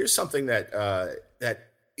also, here's something that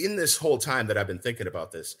in this whole time that I've been thinking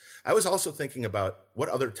about this, I was also thinking about what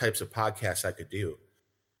other types of podcasts I could do.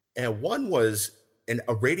 And one was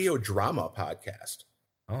a radio drama podcast.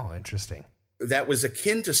 Oh, interesting. That was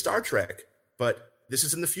akin to Star Trek, but this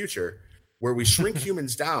is in the future, where we shrink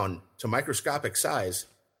humans down to microscopic size,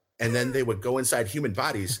 and then they would go inside human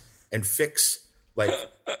bodies and fix like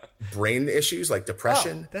brain issues like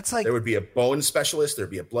depression. That's like, there would be a bone specialist, there'd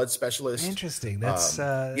be a blood specialist. Interesting. That's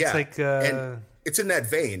like and it's in that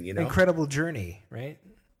vein, Incredible Journey, right?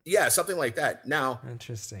 Yeah, something like that. Now,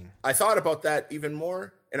 interesting. I thought about that even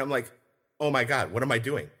more, and I'm like, oh my God, what am I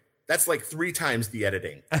doing? That's like 3 times the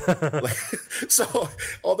editing. So,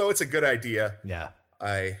 although it's a good idea,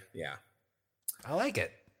 I like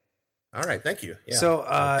it. All right, thank you. Yeah. So,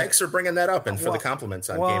 thanks for bringing that up and for the compliments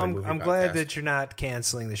on Game and Movie I'm Podcast. glad that you're not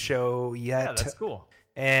canceling the show yet. Yeah, that's cool.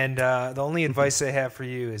 And the only advice I have for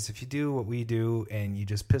you is if you do what we do and you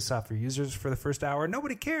just piss off your users for the first hour,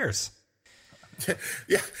 nobody cares.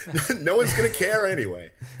 Yeah, no one's going to care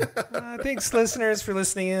anyway. Thanks, listeners, for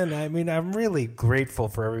listening in. I mean, I'm really grateful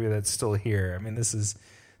for everybody that's still here. I mean, that's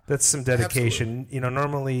some dedication. Absolutely.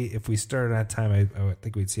 Normally, if we started on time, I would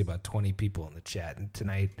think we'd see about 20 people in the chat. And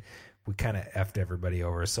tonight, we kind of effed everybody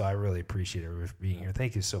over. So I really appreciate everybody being here.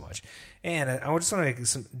 Thank you so much. And I just want to make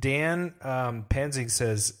some. Dan Penzing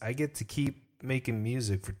says, I get to keep making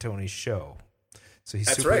music for Tony's show. So he's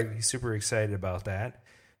super excited about that.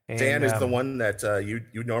 And, Dan is the one that you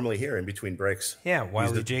normally hear in between breaks. Yeah,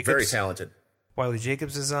 Wiley Jacobs. Very talented. Wiley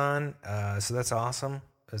Jacobs is on, so that's awesome.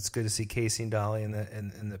 It's good to see Casey and Dolly in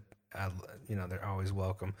the they're always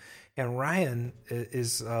welcome. And Ryan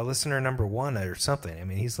is listener number 1 or something. I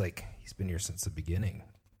mean, he's been here since the beginning,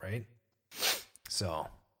 right? So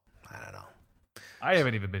I don't know. I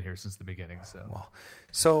haven't even been here since the beginning.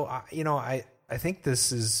 So I think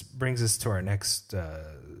this brings us to our next.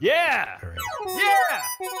 Yeah.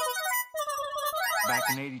 Back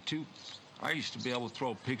in '82, I used to be able to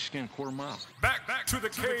throw a pigskin a quarter mile. Back to the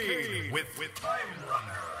cave with Time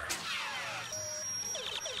Runner.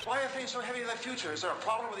 Why are things so heavy in the future? Is there a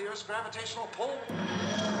problem with the Earth's gravitational pull?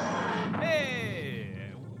 Hey,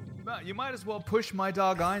 you might as well push my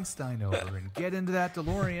dog Einstein over and get into that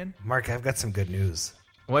DeLorean. Mark, I've got some good news.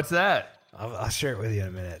 What's that? I'll share it with you in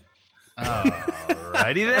a minute.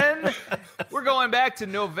 Alrighty then. We're going back to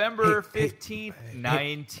November 15th,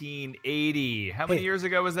 1980. How many years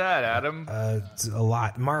ago was that, Adam? It's a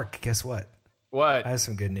lot. Mark, guess what? What? I have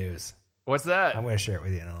some good news. What's that? I'm going to share it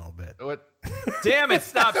with you in a little bit. What? Damn it,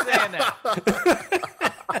 stop saying that.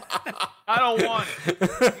 I don't want it.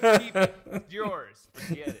 You keep it. Yours.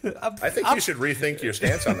 Forget it. I think you should rethink your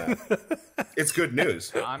stance on that. It's good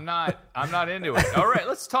news. I'm not into it. All right,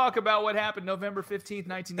 let's talk about what happened November 15th,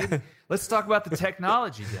 1980. Let's talk about the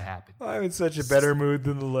technology that happened. I'm in such a better mood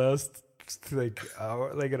than the last an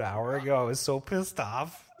hour ago. I was so pissed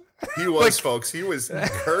off. He was, folks. He was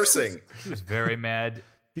cursing. He was very mad.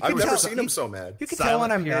 I've never seen him so mad. You can tell when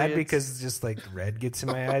I'm mad because just like red gets in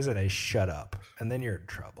my eyes and I shut up. And then you're in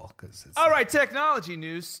trouble. All right, technology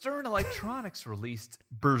news. Stern Electronics released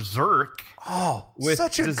Berserk. Oh, with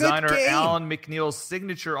such a designer good game. Alan McNeil's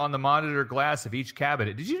signature on the monitor glass of each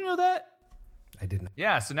cabinet. Did you know that? I didn't.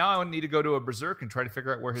 Yeah, so now I need to go to a Berserk and try to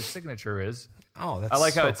figure out where his signature is. Oh, that's I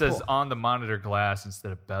like how so it says cool. on the monitor glass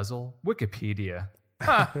instead of bezel. Wikipedia.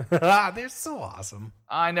 They're so awesome.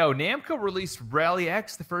 I know. Namco released Rally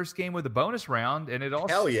X, the first game with a bonus round, and it also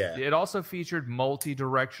Hell yeah. It also featured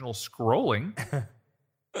multi-directional scrolling,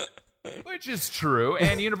 which is true.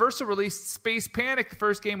 And Universal released Space Panic, the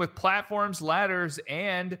first game with platforms, ladders,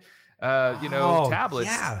 and tablets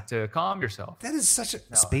to calm yourself. That is such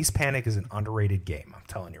a Space Panic is an underrated game. I'm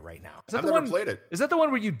telling you right now. I've never played it. Is that the one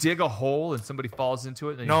where you dig a hole and somebody falls into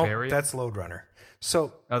it and then you bury it? That's Lode Runner.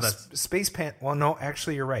 So Space Panic. Well, no,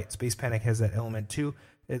 actually, you're right. Space Panic has that element too.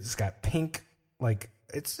 It's got pink. Like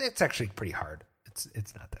it's actually pretty hard.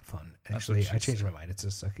 It's not that fun. Actually, I changed my mind. It's a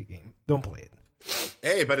sucky game. Don't play it.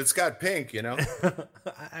 Hey, but it's got pink. All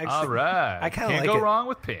right. I kind of can't like go it. wrong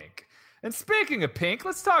with pink. And speaking of Pink,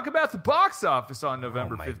 let's talk about the box office on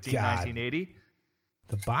November my 15, God. 1980.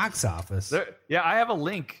 The box office. Yeah, I have a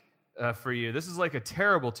link for you. This is like a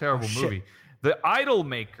terrible, terrible shit. movie. The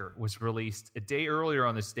Idolmaker was released a day earlier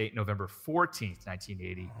on this date, November 14th,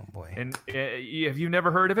 1980. Oh, boy. And have you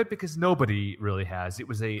never heard of it? Because nobody really has. It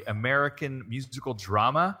was a American musical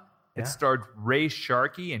drama. Yeah. It starred Ray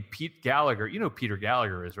Sharkey and Pete Gallagher. You know who Peter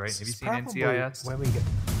Gallagher is, right? Have you seen NCIS? When we get...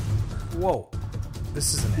 Whoa.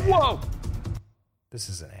 This is an ad. Whoa! This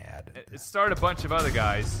is an ad. It starred a bunch of other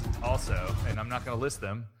guys also, and I'm not going to list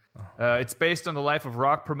them. It's based on the life of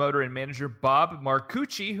rock promoter and manager Bob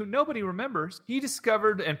Marcucci, who nobody remembers. He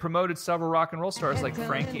discovered and promoted several rock and roll stars like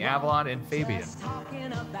Frankie Avalon and Fabian. Oh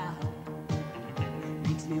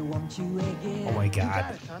my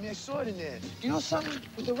God. Tommy, I saw it in there. You know something?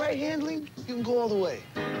 With the right handling, you can go all the way.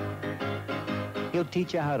 He'll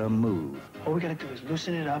teach you how to move, All we gotta do is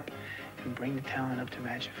loosen it up and bring the talent up to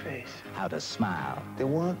match your face. how to smile, They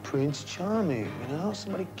want Prince Charming, you know?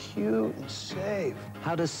 Somebody cute and safe.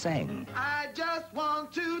 how to sing. I just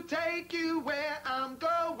want to take you where I'm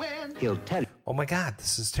going. He'll tell you Oh my God.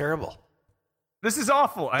 This is terrible. This is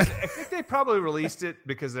awful. I think they probably released it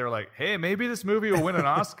because they were like, hey, maybe this movie will win an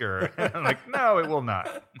Oscar. And I'm like, no, it will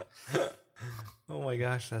not. Oh my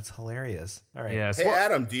gosh. That's hilarious. All right. Yes. Hey,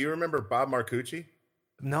 Adam, do you remember Bob Marcucci?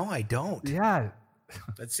 No, I don't. Yeah.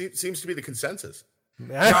 That seems to be the consensus.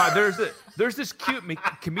 God, there's this cute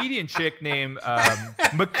comedian chick named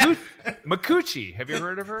Makuchi. Have you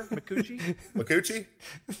heard of her? Makuchi? Macucci?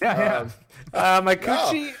 Yeah.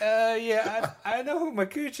 Makuchi? Yeah, I know who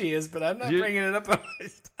Makuchi is, but I'm not bringing it up on my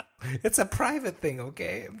stuff. It's a private thing,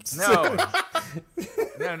 okay? No.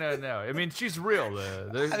 I mean, she's real.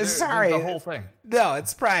 Sorry. The whole thing. No,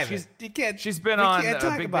 it's private. You can't. She's been we on can't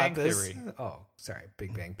talk Big about Bang this. Theory. Oh, sorry,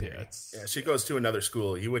 Big Bang Theory. Yeah, she goes to another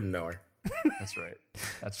school. You wouldn't know her. That's right.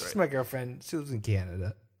 She's my girlfriend. She lives in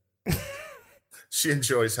Canada. She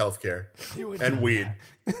enjoys healthcare and weed.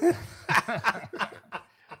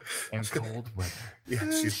 And cold weather. Yeah,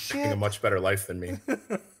 she's living a much better life than me.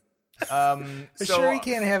 Sure, we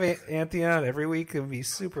can't have Anthony on every week. It would be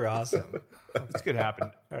super awesome. This could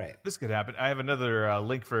happen. All right. This could happen. I have another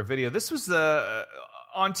link for a video. This was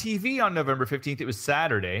on TV on November 15th. It was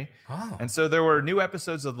Saturday. Oh. And so there were new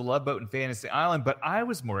episodes of The Love Boat and Fantasy Island, but I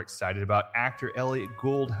was more excited about actor Elliot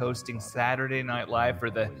Gould hosting Saturday Night Live for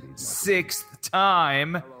the 6th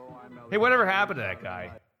time. Hey, whatever happened to that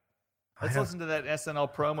guy? Let's listen to that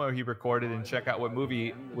SNL promo he recorded and check out what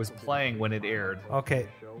movie was playing when it aired. Okay.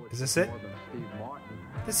 Is this it?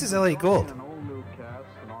 This is Elliot Gould.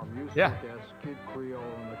 Yeah.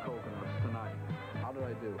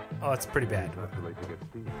 Oh, it's pretty bad.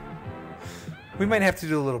 We might have to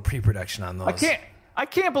do a little pre-production on those. I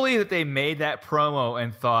can't believe that they made that promo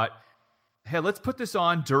and thought, hey, let's put this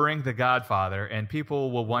on during The Godfather and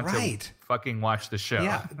people will want to fucking watch the show.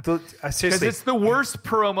 Yeah. Because Seriously. it's the worst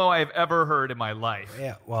promo I've ever heard in my life.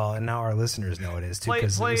 Yeah, well, and now our listeners know it is too. Play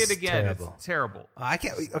it it again. Terrible. It's terrible. I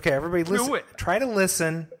can't. Okay, everybody, listen. Do it. Try to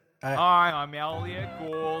listen. Hi, I'm Elliot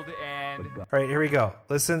Gould, and All right, here we go.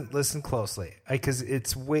 Listen closely, because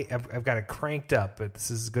it's way. I've got it cranked up, but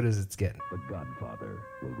this is as good as it's getting. The Godfather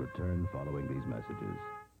will return following these messages.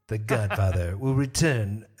 The Godfather will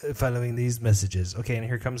return following these messages. Okay, and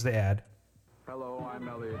here comes the ad. Hello, I'm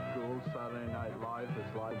Elliot Gould. Saturday Night Live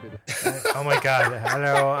is live. Oh my God!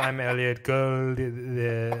 Hello, I'm Elliot Gould.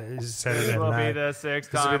 Saturday this will Night. be the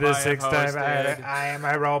sixth This will time be the I have sixth time. hosted. I am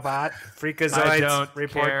a robot. I Freakazoids don't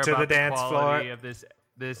report care to about the dance quality floor. Of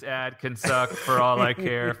this ad can suck for all I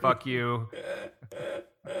care. Fuck you.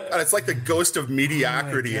 God, it's like the ghost of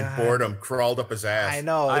mediocrity and boredom crawled up his ass. I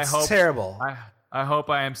know, it's terrible. I hope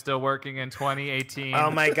I am still working in 2018. Oh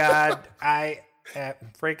my God!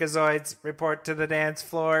 Freakazoids report to the dance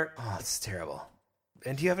floor. Oh, it's terrible.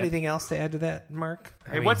 And do you have anything else to add to that, Mark?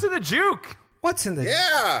 Hey, what's in the juke? What's in the?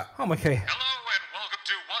 Yeah. Oh my God. Hello and welcome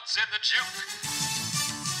to What's in the Juke.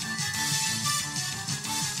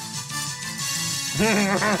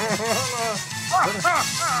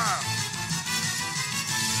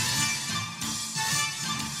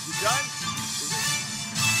 You done?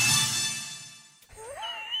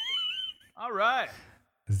 All right.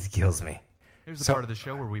 This kills me. Here's the part of the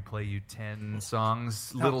show where we play you 10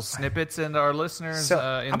 songs, little snippets, and our listeners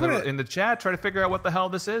So, in the chat try to figure out what the hell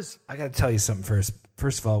this is. I got to tell you something first.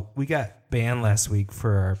 First of all, we got banned last week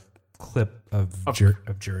for our clip of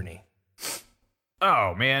Journey.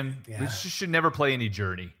 Oh man, Yeah. we should never play any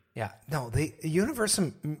Journey. Yeah, no,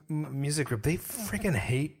 Universal Music Group, they freaking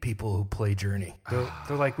hate people who play Journey.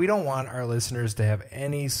 They're like, we don't want our listeners to have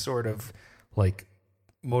any sort of like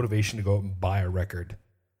motivation to go out and buy a record.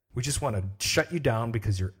 We just want to shut you down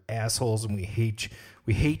because you're assholes and we hate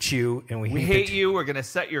you and we hate you. We're going to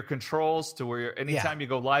set your controls to where anytime you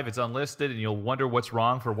go live, it's unlisted and you'll wonder what's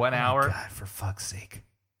wrong for 1 hour. God, for fuck's sake.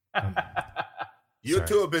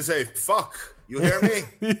 YouTube is a fuck. You hear me?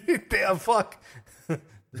 Damn fuck.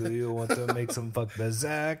 Do you want to make some fuck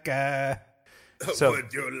berserker? So,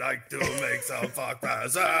 would you like to make some fuck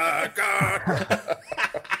berserker?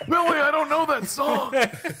 Billy, I don't know that song.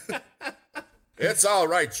 It's all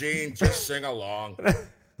right, Gene. Just sing along.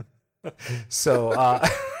 So,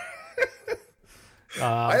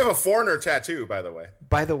 I have a foreigner tattoo, by the way.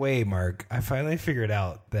 By the way, Mark, I finally figured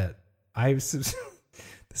out that this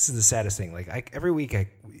is the saddest thing. Like every week,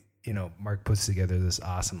 Mark puts together this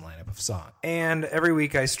awesome lineup of songs, and every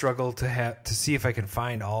week I struggle to see if I can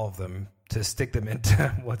find all of them to stick them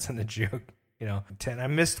into what's in the juke. 10. I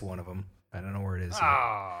missed one of them. I don't know where it is.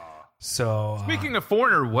 So, speaking of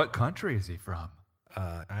foreigner, what country is he from?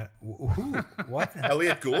 Who? What?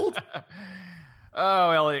 Elliot Gould? Oh,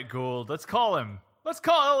 Elliot Gould. Let's call him. Let's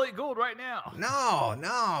call Elliot Gould right now.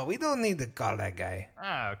 No, we don't need to call that guy.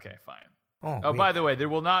 Okay, fine. By the way, there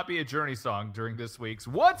will not be a Journey song during this week's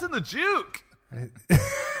What's in the Juke?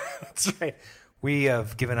 That's right. We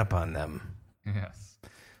have given up on them. Yes.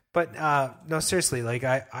 But no, seriously, like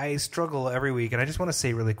I struggle every week, and I just want to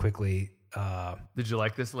say really quickly. Did you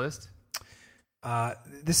like this list?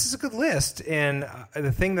 This is a good list, and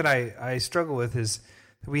the thing that I struggle with is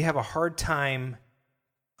that we have a hard time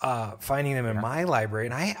finding them in my library,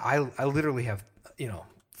 and I literally have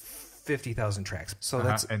 50,000 tracks. So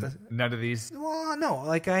that's none of these. Well, no,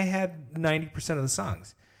 like I had 90% of the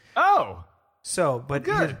songs. Oh, so but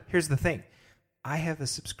here's the thing. I have a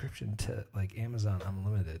subscription to like Amazon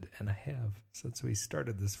Unlimited, and I have since we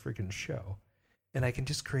started this freaking show. And I can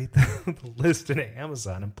just create the list in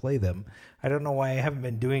Amazon and play them. I don't know why I haven't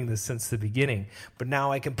been doing this since the beginning, but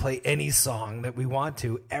now I can play any song that we want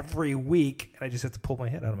to every week. And I just have to pull my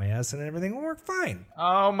head out of my ass and everything will work fine.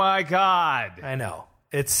 Oh, my God. I know.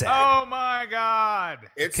 It's sad. Oh, my God.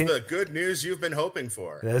 It's the good news you've been hoping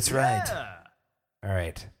for. That's right. All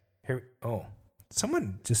right. Here. Oh,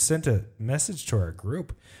 someone just sent a message to our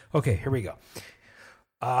group. Okay, here we go.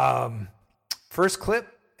 First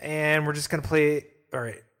clip. And we're just going to play, all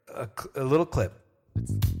right, a little clip.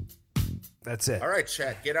 That's it. All right,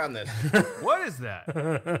 chat, get on this. What is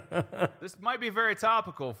that? This might be very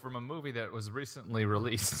topical from a movie that was recently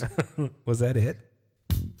released. Was that it?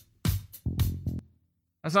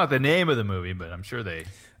 That's not the name of the movie, but I'm sure they...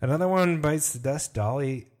 Another one bites the dust.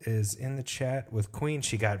 Dolly is in the chat with Queen.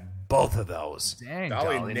 She got both of those. Dang,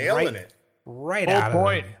 Dolly nailing it. Right out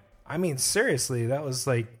of it. I mean, seriously, that was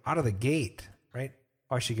like out of the gate, right?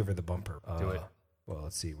 I should give her the bumper. Do it. Well,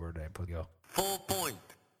 let's see. Where did I go? Full point.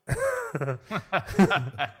 A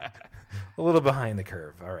little behind the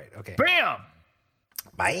curve. All right. Okay. Bam!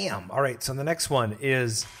 Bam! All right. So the next one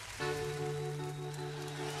is...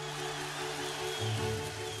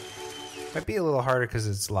 Might be a little harder because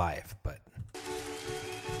it's live, but...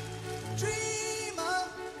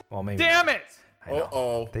 Well, maybe... Damn it! I know.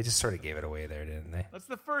 Uh-oh. They just sort of gave it away there, didn't they? That's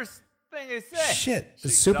the first... thing they say. Shit, the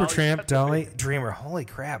Supertramp Dolly Dreamer. Holy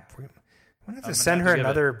crap! I'm gonna have to send her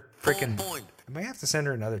another freaking. I might have to send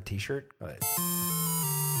her another T-shirt. But...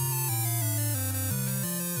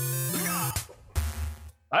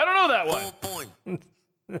 I don't know that one.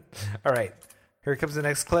 All right, here comes the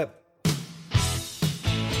next clip.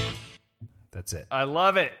 That's it. I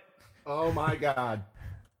love it. Oh my God.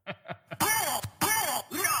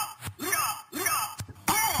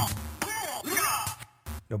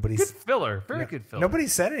 Nobody's good filler. Very good filler. Nobody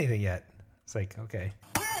said anything yet. It's like, okay.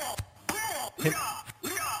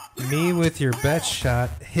 Me with your best shot.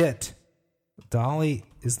 Hit. Dolly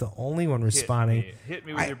is the only one responding. Hit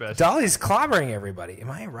me with your best Dolly's clobbering everybody. Am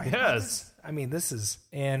I right? Yes. I mean, this is...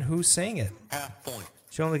 And who's saying it? Half point.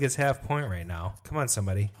 She only gets half point right now. Come on,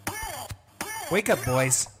 somebody. Wake up,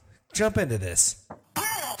 boys. Jump into this.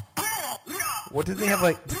 What did they have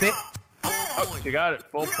like... Oh, you got it.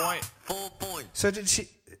 Full point. Full point. So did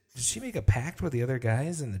she make a pact with the other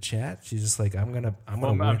guys in the chat? She's just like, I'm gonna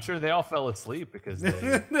win. I'm sure they all fell asleep because they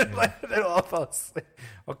they all fell asleep.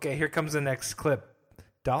 Okay, here comes the next clip.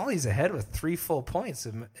 Dolly's ahead with 3 full points.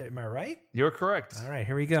 Am I right? You're correct. All right,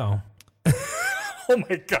 here we go. Oh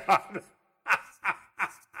my God.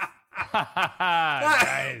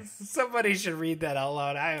 Nice. Somebody should read that out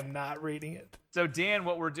loud. I am not reading it. So Dan,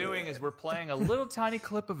 what we're doing is we're playing a little tiny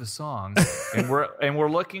clip of a song, and we're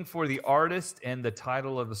looking for the artist and the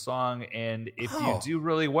title of the song. And if you do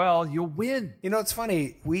really well, you'll win. You know, it's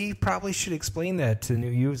funny. We probably should explain that to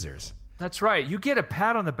new users. That's right. You get a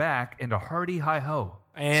pat on the back and a hearty hi ho.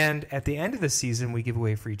 And at the end of the season, we give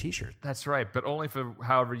away free T-shirts. That's right, but only for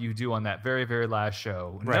however you do on that very, very last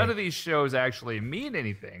show. Right. None of these shows actually mean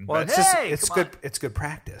anything. Well, but it's come on. good. It's good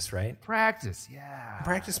practice, right? Practice, yeah.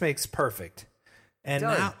 Practice makes perfect. And It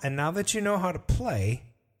does. now that you know how to play,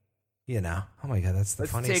 oh my God, that's the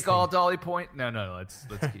Let's funniest take thing. all Dolly point. No, let's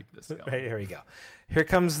keep this going. Right, here we go. Here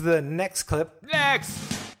comes the next clip.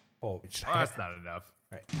 Next. Oh, That's not enough.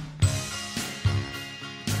 Right.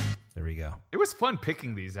 There we go. It was fun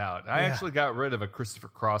picking these out. I Yeah. actually got rid of a Christopher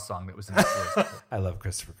Cross song that was in this list. I love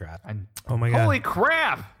Christopher Cross. And Oh my God. holy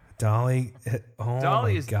crap! Dolly. Oh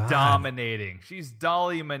Dolly my is God. dominating. She's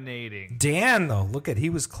Dolly-manating. Dan, though, look at, he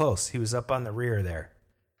was close. He was up on the rear there.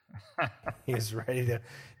 He's ready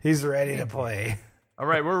to play. All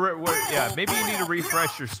right, we're yeah. Maybe you need to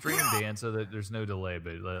refresh your stream, Dan, so that there's no delay.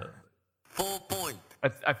 But Full point.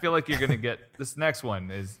 I feel like you're gonna get this next one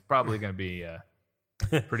is probably gonna be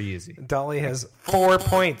pretty easy. Dolly has 4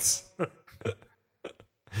 points. Okay,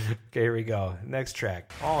 here we go. Next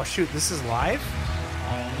track. Oh shoot, this is live?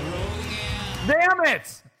 Damn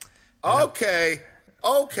it! Okay.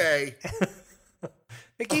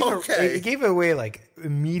 It gave Okay. it gave it away like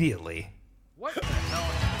immediately. What the hell?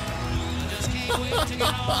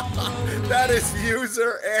 That is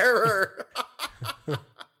user error.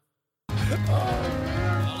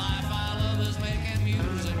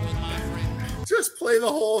 Just play the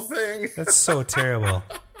whole thing. That's so terrible.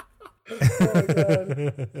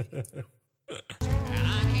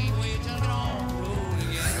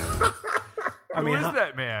 Who is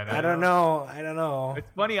that man? I don't know. It's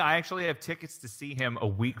funny. I actually have tickets to see him a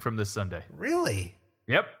week from this Sunday. Really?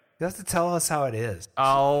 Yep. You have to tell us how it is.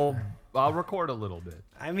 I'll record a little bit.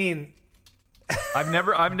 I mean, I've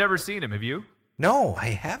never seen him. Have you? no, I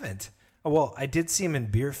haven't. Oh, well, I did see him in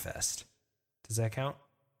Beer Fest. Does that count?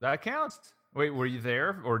 That counts. Wait, were you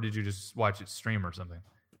there, or did you just watch it stream or something?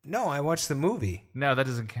 No, I watched the movie. No, that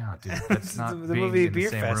doesn't count, dude. That's not The being movie in Beer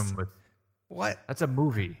the same Fest. room with. What? That's a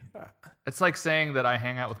movie. It's like saying that I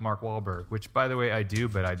hang out with Mark Wahlberg, which, by the way, I do,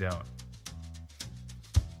 but I don't.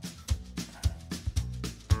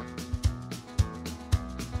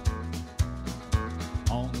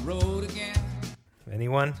 On the road again.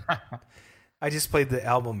 Anyone? I just played the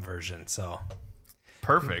album version, so.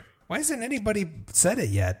 Perfect. Why hasn't anybody said it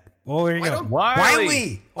yet? Oh, there you go.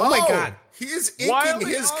 Wiley. Oh my God. He is inking Wiley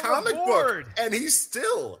his on the comic book, board. and he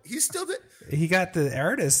still did. He got the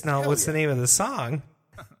artist. Now, what's the name of the song?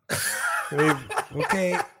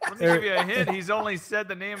 Okay. Let me give you a hint. He's only said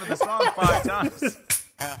the name of the song 5 times.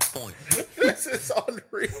 Half point. This is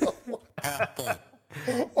unreal. Half point.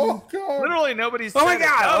 Oh God! Literally nobody's said Oh my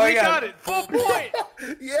God. it. Oh my he God. got it. Full point.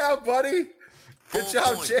 Yeah, buddy. Good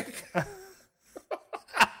job, point. Jake.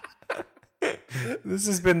 This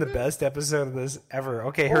has been the best episode of this ever.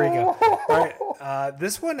 Okay, here we go. All right.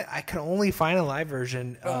 This one, I can only find a live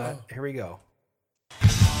version. Here we go.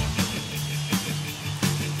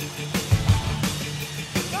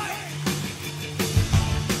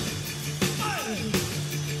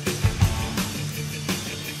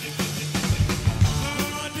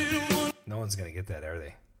 No one's going to get that, are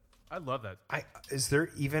they? I love that. Is there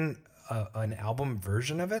even an album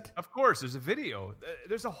version of it? Of course, there's a video.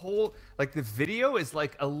 There's a whole, like, the video is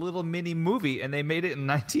like a little mini movie, and they made it in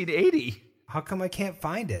 1980. How come I can't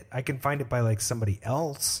find it? I can find it by like somebody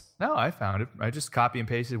else. No, I found it. I just copy and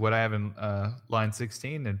pasted what I have in line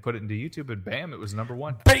 16 and put it into YouTube, and bam, it was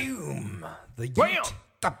 #1. Boom! The Bam!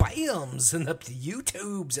 the bams and the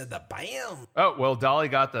YouTubes and the bam. Oh, well, Dolly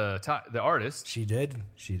got the artist. She did.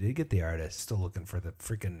 She did get the artist. Still looking for the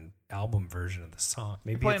freaking album version of the song.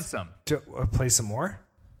 Maybe Playing it's- some. Play some more?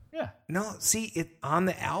 Yeah. No, see it on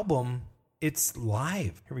the album. It's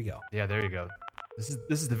live. Here we go. Yeah, there you go. This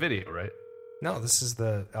is the video, right? No, this is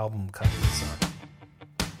the album cut of the song.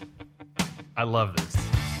 I love this.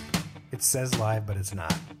 It says live, but it's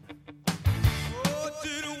not.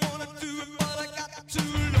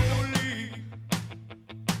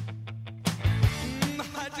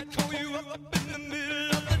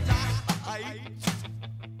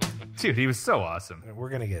 Dude, he was so awesome. We're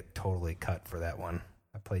gonna get totally cut for that one.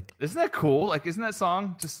 I played. Isn't that cool? Like, isn't that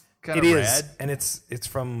song just kind It of is, rad? and it's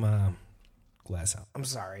from Glass House. I'm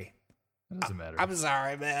sorry. It doesn't matter. I'm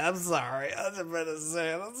sorry, man. I'm sorry. I was about to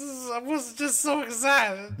say I was just so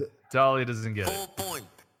excited. Dolly doesn't get it. Full point.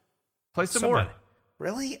 Play some Somebody- more.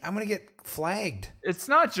 Really? I'm gonna get flagged. It's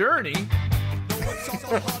not Journey.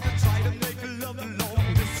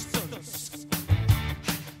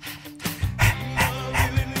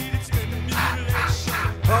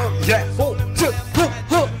 Yeah.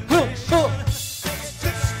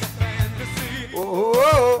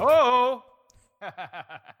 Oh.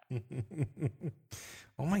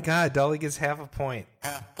 Oh my God, Dolly gets half a point.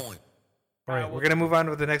 Half point. All right, we're going to move on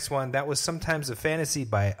to the next one. That was Sometimes a Fantasy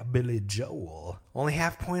by Billy Joel. Only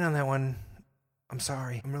half point on that one. I'm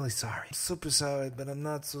sorry. I'm really sorry. I'm super sorry, but I'm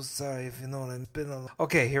not so sorry if you know what I'm been.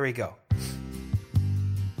 Okay, here we go.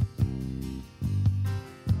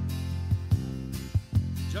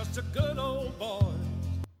 Just a good old boy.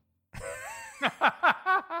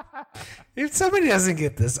 If somebody doesn't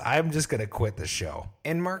get this, I'm just going to quit the show.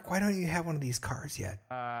 And Mark, why don't you have one of these cards yet?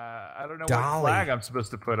 I don't know Dolly. what flag I'm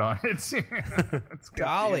supposed to put on it. It's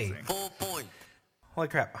Dolly. confusing. Full point. Holy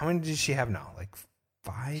crap. How many does she have now? Like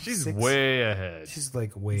 5? She's 6? way ahead. She's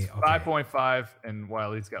like way. Okay. 5.5, and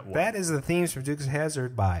Wiley's got 1. That is the themes from Dukes of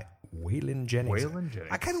Hazzard by Waylon Jennings. Waylon Jennings.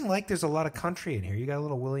 I kind of like there's a lot of country in here. You got a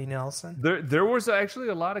little Willie Nelson. There was actually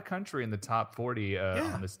a lot of country in the top 40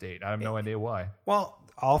 on this date. I have no idea why. Well,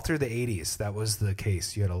 all through the 80s, that was the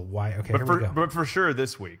case. You had a why. Okay, here we go. But for sure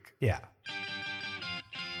this week. Yeah.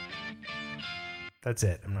 That's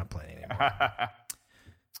it. I'm not playing anymore.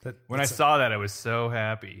 When I saw that, I was so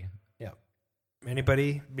happy. Yeah.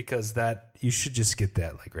 Anybody? Because that, you should just get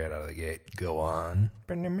that like right out of the gate. Go on.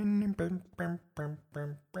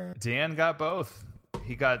 Dan got both.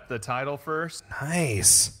 He got the title first.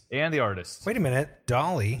 Nice. And the artist. Wait a minute.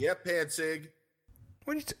 Dolly. Yep, Panzig.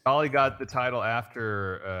 What are you Dolly got the title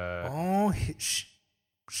after.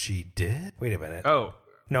 She did? Wait a minute. Oh.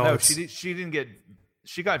 No, she didn't get.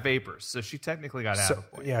 She got Vapors, so she technically got half a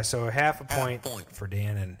point. Yeah, so half a point for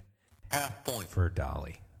Dan and half point for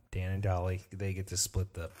Dolly. Dan and Dolly, they get to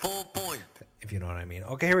split the full point, if you know what I mean.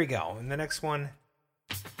 Okay, here we go. And the next one.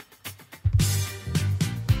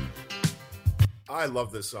 I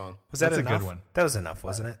love this song. Was that That's enough? a good one. That was enough,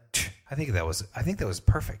 wasn't it? I think that was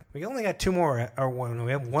perfect. We only got 2 more, or one.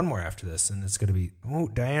 We have 1 more after this, and it's going to be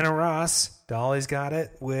Diana Ross. Dolly's got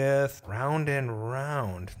it with Round and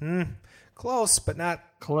Round. Close, but not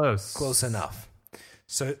close enough.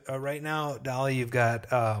 So right now, Dolly, you've got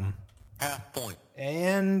half point,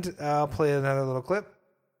 and I'll play another little clip.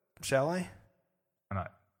 Shall I? Why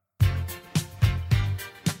not?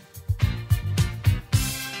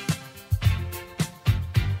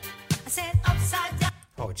 I said upside down.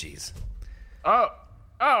 Oh, jeez. Oh.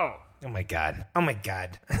 Oh my God. Oh my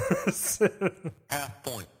God. half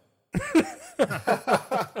point.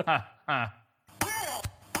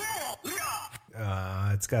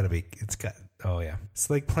 It's got to be. Oh yeah. It's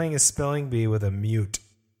like playing a spelling bee with a mute.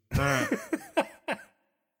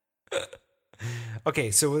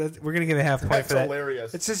 Okay, so we're gonna give a half point for that.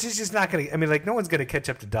 Hilarious. It's just not gonna. I mean, like no one's gonna catch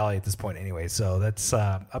up to Dolly at this point anyway. So that's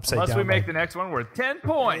upside down. Unless we make the next one worth 10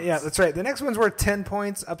 points. Yeah, that's right. The next one's worth 10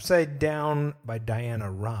 points. Upside Down by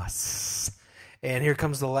Diana Ross. And here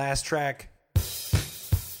comes the last track.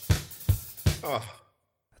 Oh,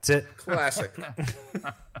 that's it. Classic.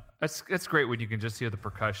 That's great when you can just hear the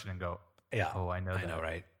percussion and go, yeah. Oh, I know that. I know,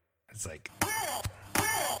 right? It's like.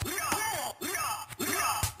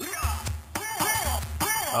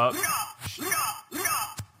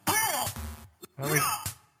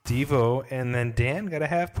 Devo and then Dan got a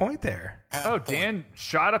half point there. Dan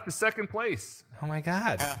shot up to second place. Oh my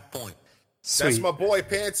God. Half point. Sweet. That's my boy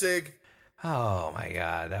Panzig. Oh my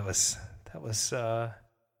God. That was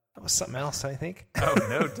something else, I think. Oh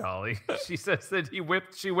no, Dolly. She says that she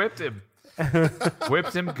whipped him.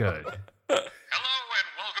 Whipped him good. Hello and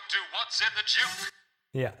welcome to What's in the Juke.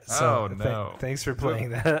 Yeah. So no. Thanks for playing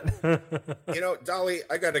that. Dolly,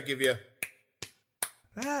 I gotta give you.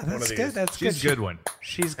 That's good. That's good. She's a good one.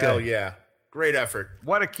 She's good. Hell yeah. Great effort.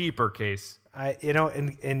 What a keeper, Case.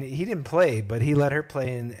 And he didn't play, but he let her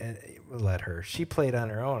play and let her. She played on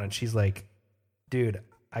her own, and she's like, "Dude,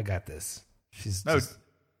 I got this."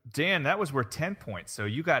 Dan, that was worth 10 points. So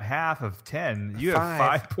you got half of 10. You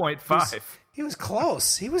have 5.5. He was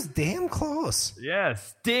close. He was damn close.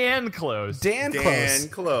 Yes, Dan close. Dan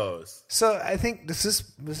close. So I think does this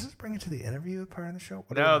bring it to the interview part of the show?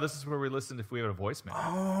 This is where we listen if we have a voicemail.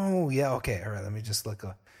 Oh yeah, okay. All right, let me just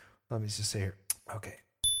say here. Okay.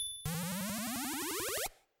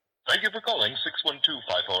 Thank you for calling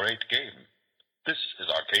 612-548-GAME. This is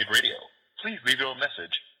Arcade Radio. Please leave your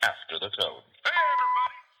message after the tone. Hey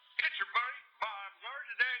everybody, it's your buddy Bob Lard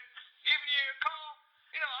today, giving you a call.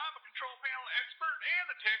 I'm a control panel expert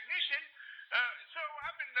and a technician, so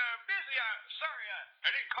I've been busy. Sorry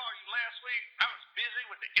I didn't call you last week. I was busy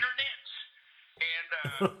with the internets, and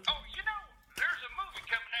there's a movie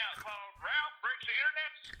coming out called Ralph Breaks the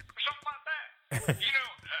Internets or something like that.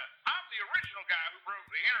 I'm the original guy who broke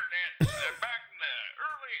the internet back in the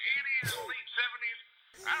early 80s, late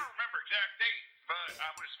 70s. I don't remember exact date, but I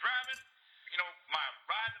was driving, my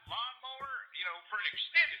riding lawnmower, for an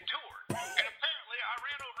extended tour. And apparently I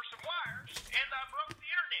ran over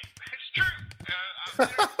There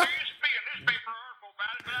used to be a newspaper article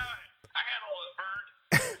about it, but I had all this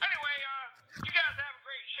burned. Anyway, you guys have a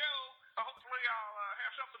great show. Hopefully I'll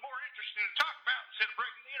have something more interesting to talk about instead of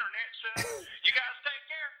breaking the internet. So you guys take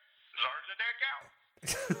care. Czar's a deck out.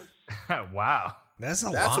 Wow. That's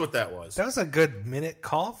what that was. That was a good minute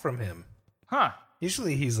call from him. Huh.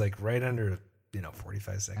 Usually he's like right under,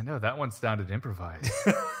 45 seconds. I know, that one sounded improvised.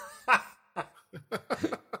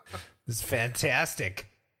 It's fantastic.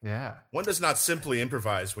 Yeah. One does not simply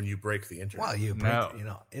improvise when you break the internet.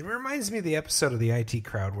 Well, it reminds me of the episode of the IT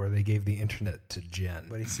Crowd where they gave the internet to Jen.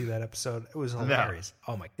 But you see that episode? It was hilarious.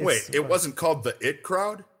 No. Oh my! Wait, it wasn't called the It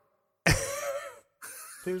Crowd?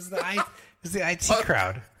 It was the IT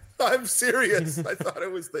Crowd. I'm serious. I thought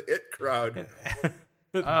it was the It Crowd.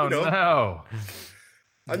 Oh no!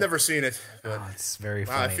 I've never seen it. But it's very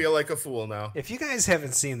funny. I feel like a fool now. If you guys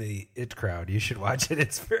haven't seen the It Crowd, you should watch it.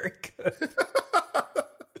 It's very good.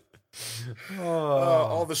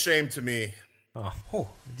 All the shame to me. Oh,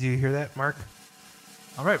 do you hear that, Mark?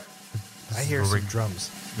 All right. I hear some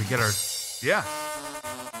drums. We get our... Yeah.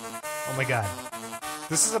 Oh, my God.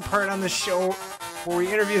 This is a part on the show where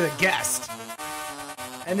we interview the guest.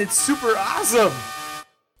 And it's super awesome.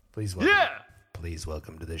 Please welcome. Yeah. Please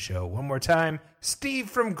welcome to the show one more time, Steve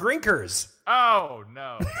from Grinkers. Oh,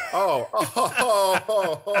 no. Oh,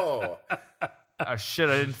 shit,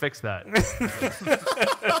 I didn't fix that.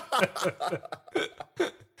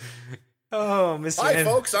 Oh, Mr. Hi,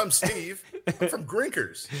 folks, I'm Steve. I'm from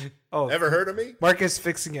Grinkers. Oh, ever heard of me? Mark is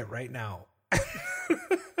fixing it right now.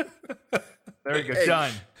 There we go,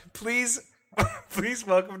 done. Please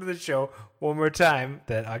welcome to the show one more time,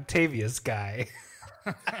 that Octavius guy.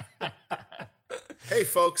 Hey,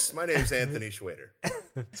 folks, my name's Anthony Schwader.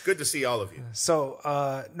 It's good to see all of you.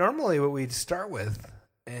 So, normally what we'd start with,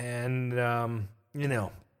 and,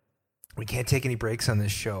 we can't take any breaks on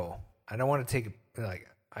this show. I don't want to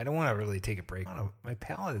really take a break. My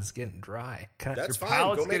palate is getting dry. That's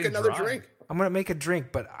fine. Go make another drink. I'm going to make a drink,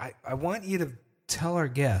 but I want you to tell our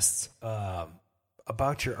guests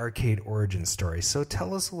about your arcade origin story. So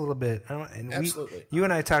tell us a little bit. Absolutely. You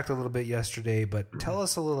and I talked a little bit yesterday, but tell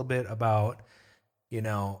us a little bit about,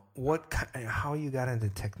 how you got into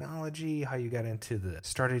technology, how you got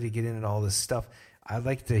started to get into all this stuff. I'd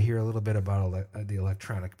like to hear a little bit about the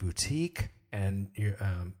Electronic Boutique, and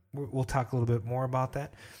we'll talk a little bit more about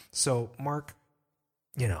that. So, Mark,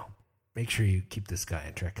 make sure you keep this guy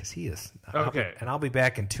in track because he is. Okay. And I'll be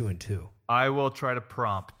back in 2 and 2. I will try to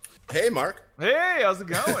prompt. Hey, Mark. Hey, how's it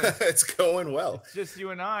going? It's going well. It's just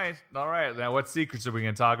you and I. All right. Now, what secrets are we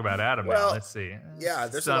going to talk about, Adam? Well, now? Let's see. Yeah,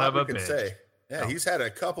 there's a lot we can say. Yeah, he's had a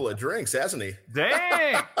couple of drinks, hasn't he?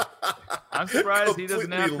 Dang. I'm surprised he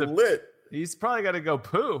doesn't have to. Lit. He's probably got to go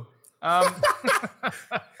poo. That's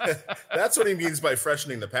what he means by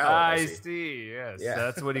freshening the palate. I see. Yes, yeah.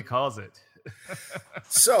 That's what he calls it.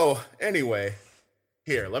 So, anyway,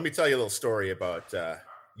 here, let me tell you a little story about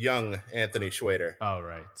young Anthony Schwader. All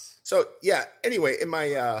right. So, yeah, anyway, in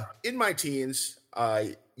my teens,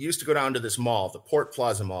 I used to go down to this mall, the Port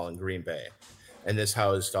Plaza Mall in Green Bay. And this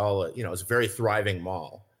housed it's a very thriving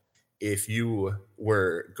mall. If you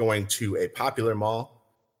were going to a popular mall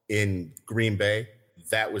in Green Bay,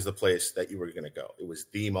 that was the place that you were going to go. It was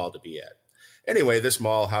the mall to be at. Anyway, this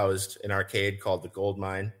mall housed an arcade called the Gold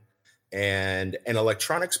Mine and an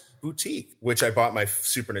electronics boutique, which I bought my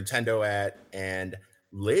Super Nintendo at and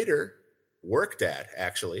later worked at,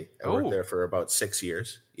 actually. I worked there for about 6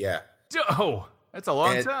 years. Yeah. Oh, that's a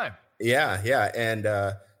long time. Yeah.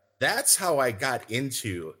 And that's how I got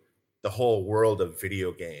into the whole world of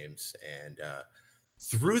video games. And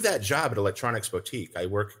through that job at Electronics Boutique, I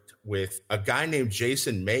worked with a guy named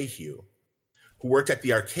Jason Mayhew, who worked at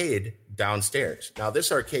the arcade downstairs. Now,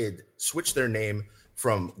 this arcade switched their name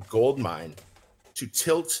from Gold Mine to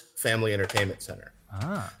Tilt Family Entertainment Center.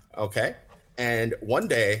 Okay. And one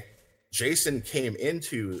day, Jason came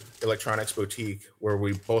into Electronics Boutique where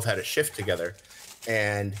we both had a shift together.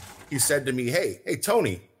 And he said to me, Hey,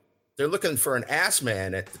 Tony, they're looking for an ass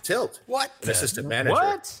man at the Tilt. What? An assistant manager.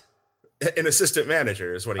 What? An assistant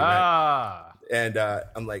manager is what he meant. And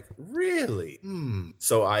I'm like, really?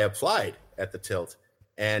 So I applied at the Tilt.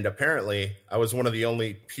 And apparently I was one of the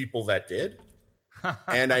only people that did.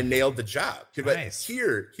 And I nailed the job. But nice.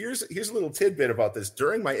 Here's a little tidbit about this.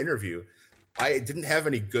 During my interview, I didn't have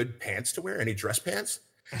any good pants to wear, any dress pants.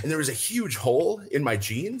 And there was a huge hole in my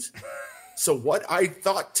jeans. So what I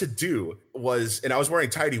thought to do was, and I was wearing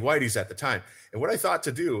tidy whities at the time, and what I thought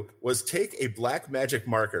to do was take a black magic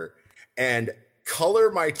marker and color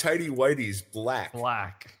my tidy whities black.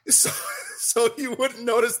 so you wouldn't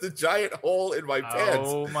notice the giant hole in my pants.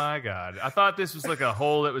 Oh my God. I thought this was like a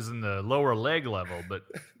hole that was in the lower leg level, but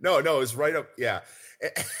no, it was right up. Yeah.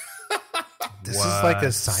 This is like a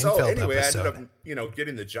Seinfeld So anyway, episode. I ended up,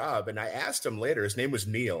 getting the job, and I asked him later. His name was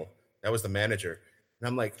Neil. That was the manager. And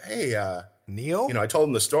I'm like, hey, Neil? I told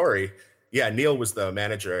him the story. Yeah, Neil was the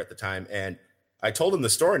manager at the time. And I told him the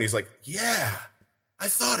story, and he's like, yeah, I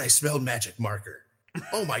thought I smelled magic marker.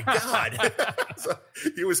 Oh my God. So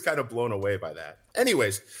he was kind of blown away by that.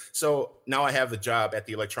 Anyways, so now I have the job at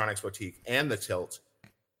the Electronics Boutique and the Tilt.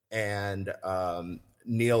 And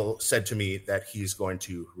Neil said to me that he's going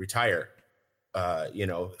to retire,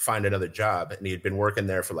 find another job. And he had been working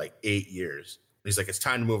there for like 8 years. And he's like, it's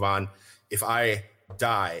time to move on. If I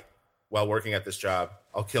die while working at this job,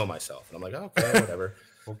 I'll kill myself. And I'm like, okay, whatever.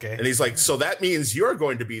 Okay. And he's like, so that means you're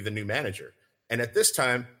going to be the new manager. And at this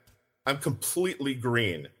time, I'm completely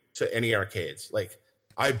green to any arcades. Like,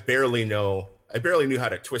 I barely knew how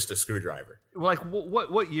to twist a screwdriver. like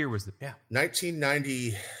what year was it? Yeah.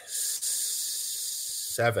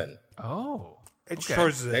 1997. Oh. It's okay.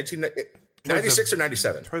 towards the 96 or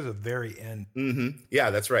 97. Towards the very end. Mm-hmm. Yeah,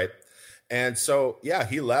 that's right. And so, yeah,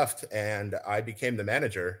 he left and I became the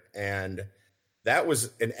manager. And that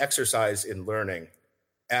was an exercise in learning.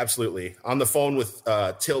 Absolutely. On the phone with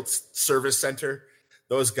Tilt's service center,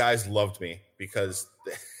 those guys loved me because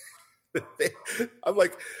I'm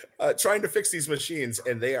like trying to fix these machines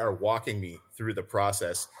and they are walking me through the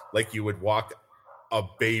process like you would walk a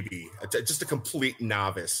baby, just a complete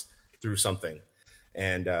novice through something.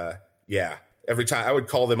 And yeah, every time I would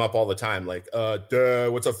call them up all the time, like, what's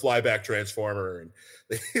a flyback transformer? And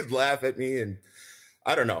they'd laugh at me and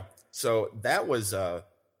I don't know. So that was a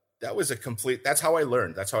complete, that's how I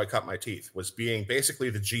learned. That's how I cut my teeth, was being basically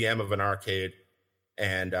the GM of an arcade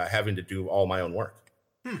and having to do all my own work.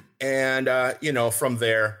 And, from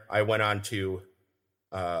there, I went on to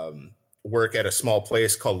work at a small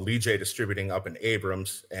place called Lee J Distributing up in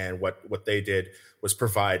Abrams. And what they did was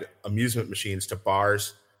provide amusement machines to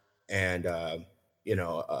bars and, sure,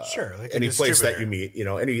 like any place that you meet,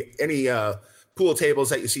 any pool tables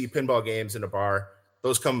that you see, pinball games in a bar,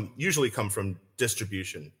 those usually come from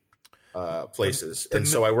distribution places. And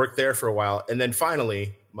so I worked there for a while. And then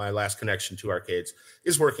finally, my last connection to arcades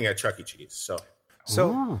is working at Chuck E. Cheese.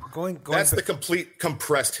 So going that's the complete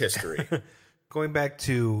compressed history. Going back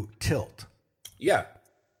to Tilt. Yeah.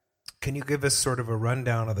 Can you give us sort of a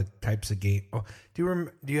rundown of the types of game? Oh, do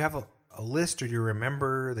you have a list, or do you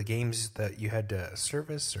remember the games that you had to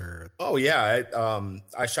service? Or oh yeah,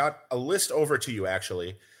 I shot a list over to you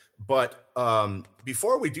actually. But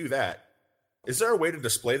before we do that, is there a way to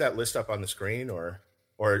display that list up on the screen or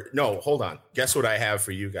no, hold on. Guess what I have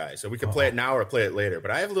for you guys. So we can play it now or play it later,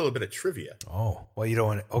 but I have a little bit of trivia. Oh, well, you don't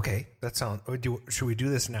want to. Okay, that sounds. Should we do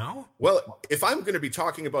this now? Well, if I'm going to be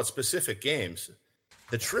talking about specific games,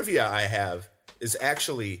 the trivia I have is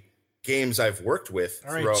actually games I've worked with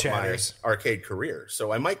throughout my arcade career.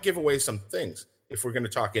 So I might give away some things if we're going to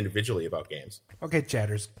talk individually about games. Okay,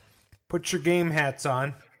 chatters. Put your game hats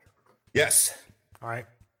on. Yes. All right.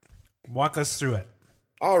 Walk us through it.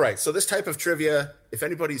 All right. So this type of trivia, if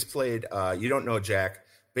anybody's played You Don't Know Jack,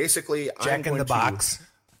 basically Jack in the Box.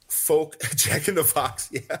 Jack in the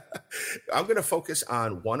Box, yeah. I'm going to focus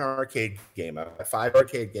on one arcade game. I have 5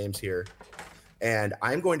 arcade games here, and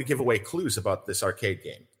I'm going to give away clues about this arcade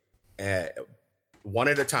game. One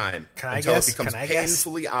at a time until it becomes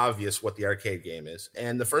painfully obvious what the arcade game is.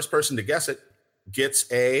 And the first person to guess it gets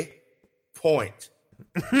a point.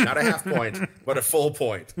 Not a half point, but a full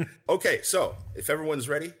point. Okay, so if everyone's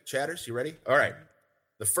ready, chatters, you ready? All right.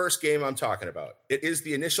 The first game I'm talking about. It is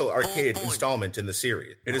the initial arcade installment in the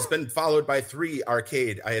series. It has been followed by 3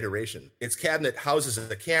 arcade iterations. Its cabinet houses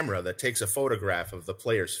a camera that takes a photograph of the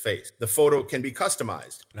player's face. The photo can be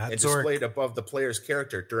customized and displayed above the player's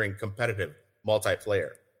character during competitive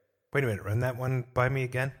multiplayer. Wait a minute, run that one by me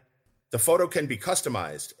again. The photo can be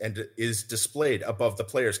customized and is displayed above the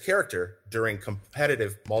player's character during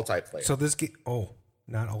competitive multiplayer. So this game... Oh,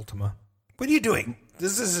 not Ultima. What are you doing?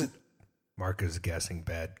 This isn't... Mark is guessing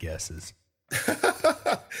bad guesses.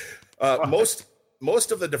 Most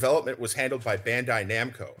of the development was handled by Bandai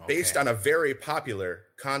Namco, based on a very popular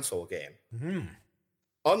console game. Mm-hmm.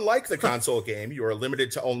 Unlike the console game, you are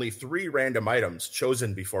limited to only 3 random items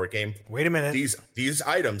chosen before gameplay. Wait a minute. These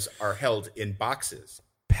items are held in boxes.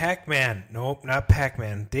 Pac-Man. Nope, not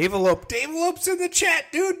Pac-Man. Dave Elope. Dave Elope's in the chat,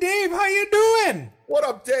 dude. Dave, how you doing? What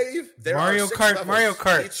up, Dave? There Mario are 6 Kart. levels. Mario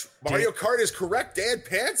Kart. Mario Kart is correct. Dan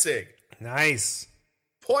Pansing. Nice.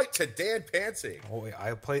 Point to Dan Pansing. Oh,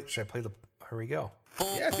 should I play the... Here we go.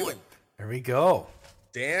 Yeah, do it. There we go.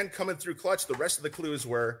 Dan coming through clutch. The rest of the clues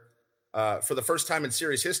were For the first time in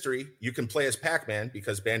series history, you can play as Pac-Man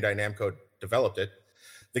because Bandai Namco developed it.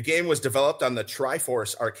 The game was developed on the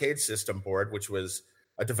Triforce arcade system board, which was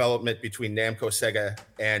a development between Namco, Sega,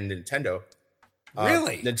 and Nintendo.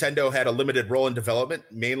 Really? Nintendo had a limited role in development,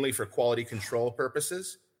 mainly for quality control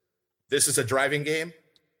purposes. This is a driving game.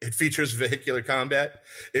 It features vehicular combat.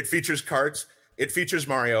 It features karts. It features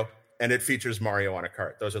Mario, and it features Mario on a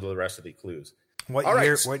kart. Those are the rest of the clues.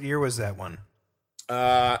 What year was that one?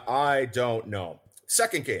 I don't know.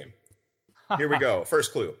 Second game. Here we go.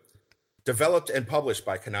 First clue. Developed and published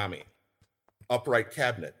by Konami. Upright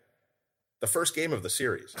Cabinet. The first game of the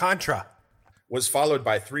series. Contra. Was followed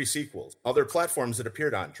by 3 sequels. Other platforms that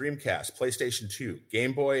appeared on: Dreamcast, PlayStation 2,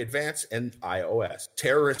 Game Boy Advance, and iOS.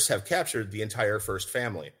 Terrorists have captured the entire first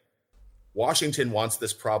family. Washington wants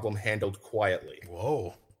this problem handled quietly.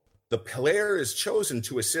 Whoa. The player is chosen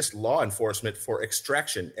to assist law enforcement for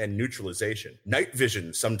extraction and neutralization. Night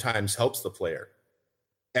vision sometimes helps the player.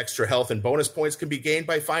 Extra health and bonus points can be gained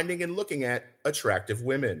by finding and looking at attractive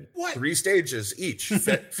women. What? 3 stages each,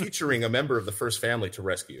 featuring a member of the first family to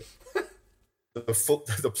rescue. The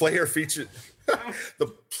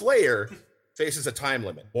player faces a time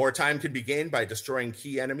limit. More time can be gained by destroying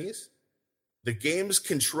key enemies. The game's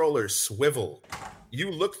controller swivel. You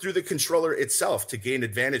look through the controller itself to gain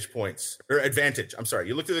advantage. You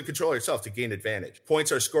look through the controller itself to gain advantage.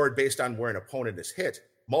 Points are scored based on where an opponent is hit,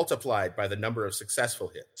 multiplied by the number of successful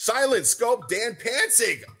hits. Silent Scope, Dan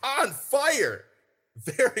Pansig, on fire.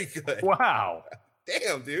 Very good. Wow.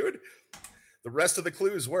 Damn, dude. The rest of the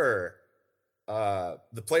clues were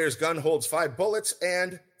the player's gun holds 5 bullets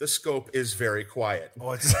and the scope is very quiet.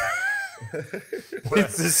 Oh, the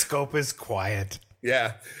scope is quiet.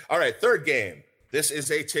 Yeah. All right. Third game. This is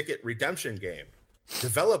a ticket redemption game.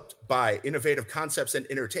 Developed by Innovative Concepts and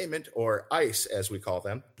Entertainment, or ICE as we call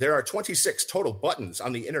them. There are 26 total buttons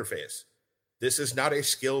on the interface. This is not a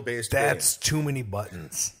skill-based game. That's too many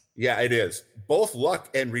buttons. Yeah, it is. Both luck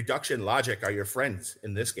and reduction logic are your friends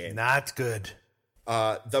in this game. Not good.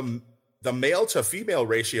 The male to female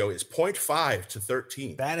ratio is 0.5 to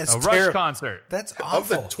 13. That is a Rush concert. That's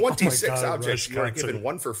awful. Of the 26 objects, you are concert. given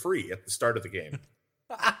 1 for free at the start of the game.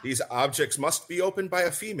 These objects must be opened by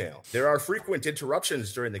a female. There are frequent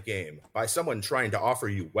interruptions during the game by someone trying to offer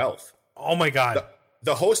you wealth. Oh my God.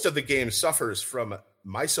 The host of the game suffers from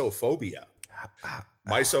mysophobia.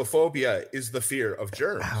 Mysophobia is the fear of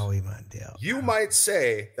germs. Howie Mandel. You might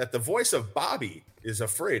say that the voice of Bobby is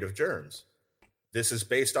afraid of germs. This is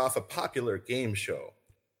based off a popular game show.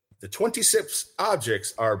 The 26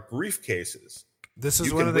 objects are briefcases. This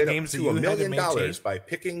is one of the games that you $1 had to million maintain? by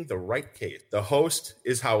picking the right case. The host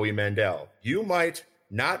is Howie Mandel. You might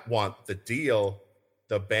not want the deal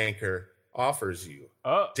the banker offers you.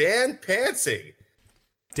 Dan Pansig.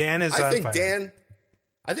 Dan is on fire.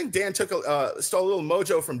 I think Dan stole a little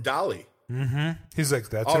mojo from Dolly. Mm-hmm. He's like,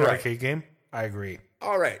 that's All an right. arcade game? I agree.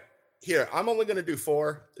 All right. Here, I'm only going to do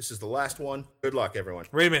 4. This is the last one. Good luck, everyone.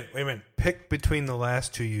 Wait a minute. Pick between the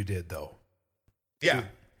last 2 you did, though. Yeah.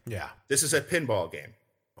 Yeah. This is a pinball game.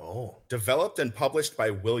 Oh. Developed and published by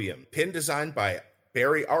William. Pin designed by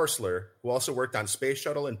Barry Arsler, who also worked on Space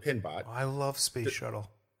Shuttle and Pinbot. I love Space Shuttle.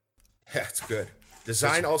 That's good.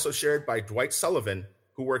 Design also shared by Dwight Sullivan,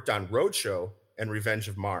 who worked on Roadshow and Revenge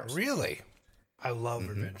of Mars. Really? I love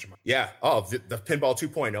Revenge of Mars. Yeah. Oh, the Pinball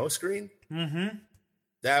 2.0 screen? Mm-hmm.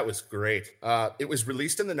 That was great. It was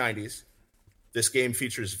released in the 90s. This game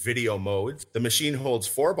features video modes. The machine holds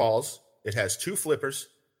 4 balls. It has 2 flippers,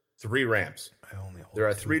 3 ramps. There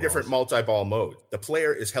are 3 different multi-ball modes. The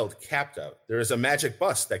player is held captive. There is a magic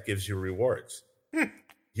bus that gives you rewards.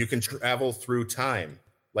 You can travel through time,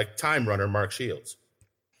 like Time Runner Mark Shields.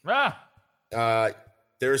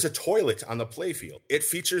 There is a toilet on the playfield. It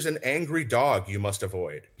features an angry dog you must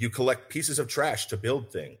avoid. You collect pieces of trash to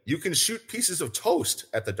build things. You can shoot pieces of toast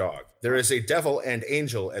at the dog. There is a devil and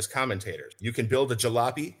angel as commentators. You can build a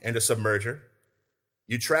jalopy and a submerger.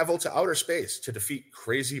 You travel to outer space to defeat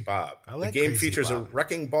Crazy Bob. The game features a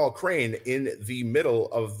wrecking ball crane in the middle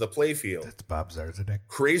of the playfield. That's Bob Zarzanek.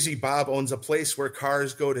 Crazy Bob owns a place where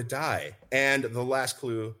cars go to die. And the last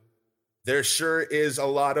clue, there sure is a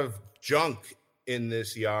lot of junk in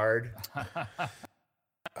this yard.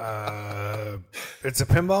 It's a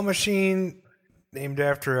pinball machine named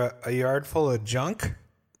after a yard full of junk?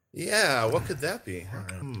 Yeah, what could that be?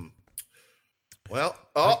 Well,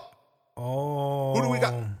 who do we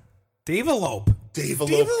got? Dave-elope.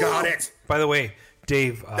 Dave-elope got it. By the way,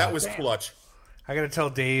 Dave, that was clutch. I got to tell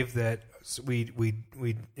Dave that we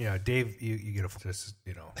Dave, you get a just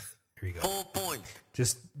here you go. 4 points.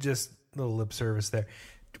 Just a little lip service there.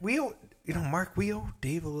 We owe Mark, we owe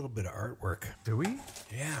Dave a little bit of artwork. Do we?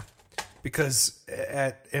 Yeah. because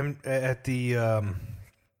at the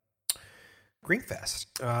Greenfest,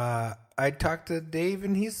 I talked to Dave,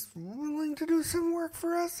 and he's willing to do some work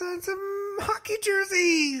for us on some hockey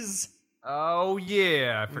jerseys. Oh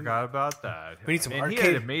yeah, I forgot about that. We need some and arcade. He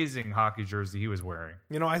had an amazing hockey jersey he was wearing.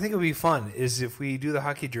 You know, I think it would be fun is if we do the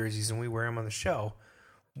hockey jerseys and we wear them on the show.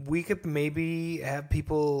 We could maybe have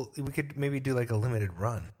people. We could maybe do like a limited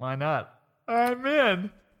run. Why not? I'm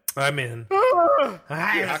in.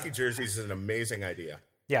 Hockey jerseys is an amazing idea.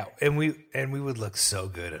 Yeah, and we would look so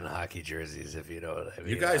good in hockey jerseys, if you know what I mean.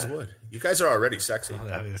 You guys would. You guys are already sexy.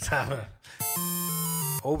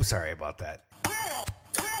 Oh, sorry about that.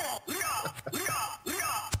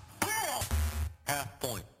 Half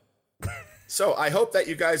point. So I hope that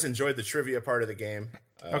you guys enjoyed the trivia part of the game.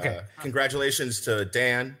 Okay. Congratulations to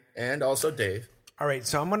Dan and also Dave. All right,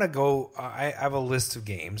 so I'm going to go. I have a list of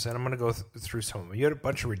games, and I'm going to go through some of them. You had a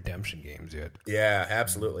bunch of redemption games, you had. Yeah,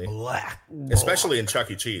 absolutely. Blah. Especially in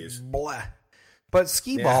Chuck E. Cheese. Blah. But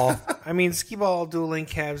skee ball, I mean, skee ball, dual link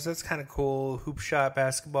cabs, that's kind of cool. Hoop shot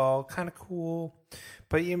basketball, kind of cool.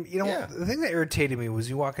 But you know, the thing that irritated me was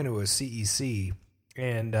you walk into a CEC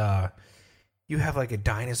and you have like a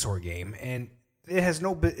dinosaur game, and it has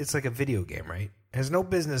no. It's like a video game, right? It has no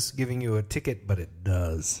business giving you a ticket, but it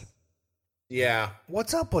does. Yeah.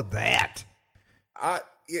 What's up with that?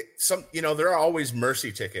 There are always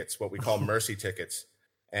mercy tickets, what we call mercy tickets.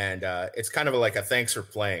 And it's kind of like a thanks for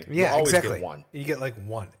playing. Yeah, you always exactly. get one. You get like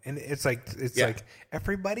one. And it's like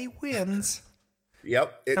everybody wins.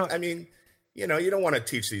 Yep. I mean, you don't want to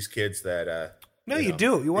teach these kids that No, you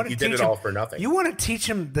do. You want to you teach did it them, all for nothing. You want to teach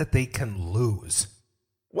them that they can lose.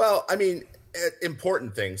 Well, I mean,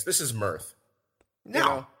 important things. This is mirth.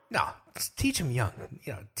 No. Just teach them young.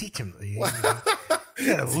 Teach them. You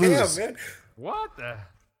gotta lose. Damn, man. What the?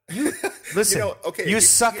 Listen, okay, you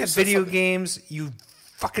suck at video games. You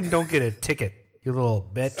fucking don't get a ticket, you little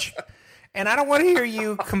bitch. And I don't want to hear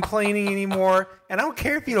you complaining anymore. And I don't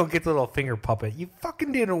care if you don't get the little finger puppet. You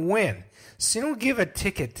fucking didn't win. So you don't give a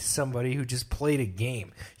ticket to somebody who just played a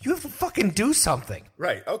game. You have to fucking do something.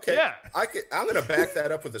 Right. Okay. Yeah. I'm going to back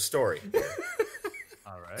that up with a story.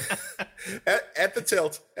 All right. At the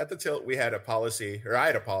tilt, we had a policy, or I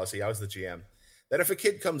had a policy. I was the GM, that if a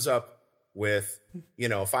kid comes up with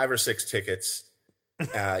 5 or 6 tickets,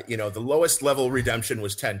 the lowest level redemption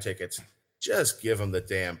was 10 tickets. Just give him the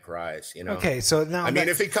damn prize, Okay, so now I mean,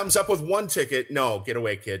 if he comes up with 1 ticket, no, get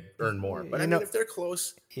away, kid, earn more. But if they're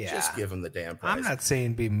close, just give him the damn prize. I'm not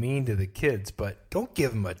saying be mean to the kids, but don't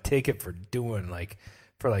give them a ticket for doing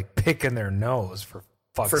for picking their nose for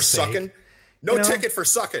fuck's sake. Sucking. No ticket for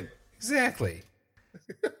sucking. Exactly.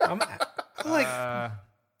 I'm like.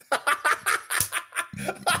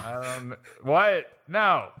 What?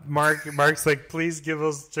 No. Mark's like, please give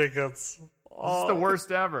us tickets. This is the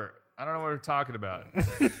worst ever. I don't know what we're talking about.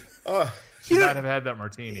 You not have had that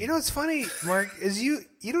martini. You know what's funny, Mark, is you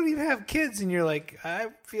don't even have kids, and you're like, I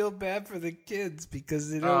feel bad for the kids because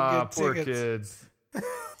they don't get poor tickets. Kids.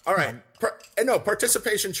 All right.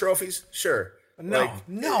 Participation trophies, sure. No.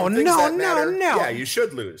 Yeah, you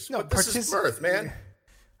should lose. No, but this is mirth, man.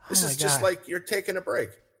 This is just like you're taking a break.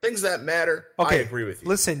 Things that matter, okay, I agree with you.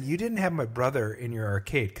 Listen, you didn't have my brother in your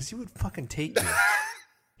arcade because he would fucking take you.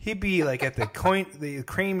 He'd be like at the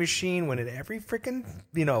crane machine, winning every freaking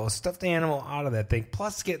stuffed animal out of that thing,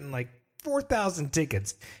 plus getting like 4,000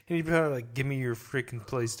 tickets. And he'd be like, "Give me your freaking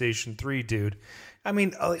PlayStation 3, dude." I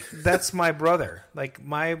mean, that's my brother. Like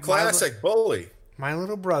my classic bully. My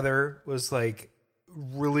little brother was like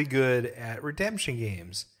really good at redemption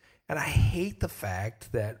games. And I hate the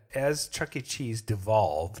fact that as Chuck E. Cheese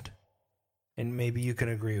devolved, and maybe you can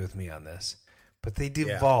agree with me on this, but they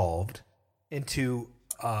devolved into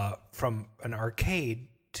from an arcade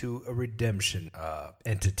to a redemption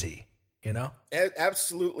entity,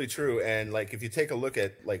 Absolutely true. And if you take a look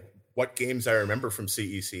at what games I remember from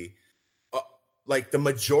CEC, the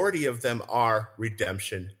majority of them are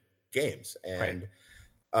redemption games. And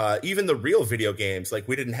even the real video games,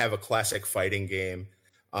 we didn't have a classic fighting game.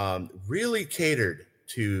 Really catered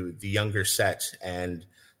to the younger set and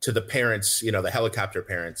to the parents, the helicopter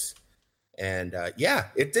parents. And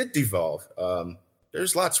it did devolve.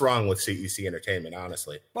 There's lots wrong with CEC Entertainment,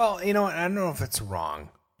 honestly. Well, I don't know if it's wrong,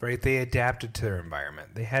 right? They adapted to their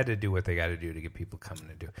environment. They had to do what they got to do to get people coming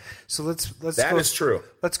to do. So let's that is true.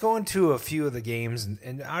 Let's go into a few of the games,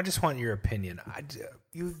 and I just want your opinion.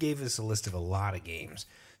 You gave us a list of a lot of games.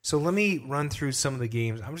 So let me run through some of the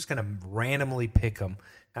games. I'm just going to randomly pick them.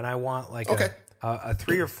 And I want a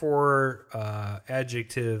 3 or 4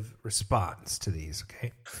 adjective response to these,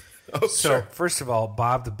 okay? Oh, So, sure. first of all,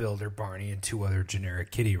 Bob the Builder, Barney, and 2 other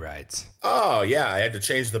generic kiddie rides. Oh, yeah. I had to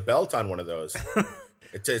change the belt on one of those.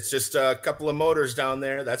 It's just a couple of motors down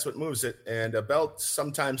there. That's what moves it. And a belt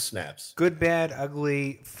sometimes snaps. Good, bad,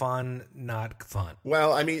 ugly, fun, not fun.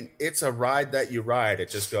 Well, I mean, it's a ride that you ride. It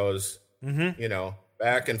just goes,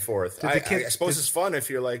 back and forth. I suppose it's fun if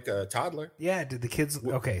you're like a toddler. Yeah, did the kids...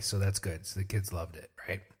 Okay, so that's good. So the kids loved it,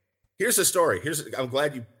 right? Here's the story. I'm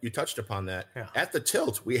glad you touched upon that. Yeah. At the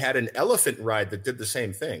Tilt, we had an elephant ride that did the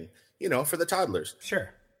same thing, for the toddlers. Sure.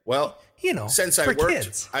 Well, since I for worked,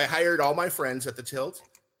 kids. I hired all my friends at the Tilt,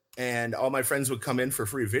 and all my friends would come in for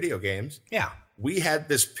free video games. Yeah. We had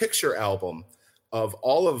this picture album of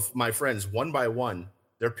all of my friends, one by one,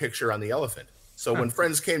 their picture on the elephant. So when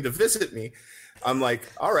friends came to visit me, I'm like,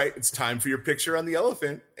 all right, it's time for your picture on the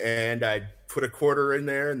elephant. And I'd put a quarter in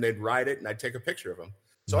there and they'd ride it and I'd take a picture of them.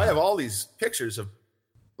 So I have all these pictures of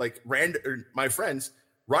like my friends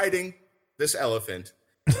riding this elephant.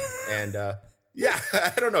 And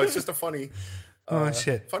I don't know. It's just a funny,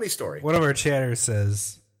 funny story. One of our chatters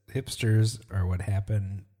says hipsters are what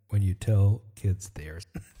happen when you tell kids theirs.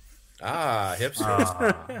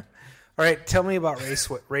 Hipsters. All right, tell me about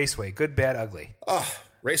Raceway. Good, bad, ugly.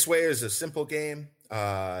 Raceway is a simple game.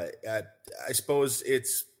 I suppose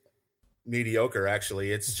it's mediocre,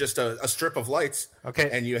 actually. It's just a strip of lights. Okay.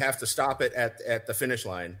 And you have to stop it at the finish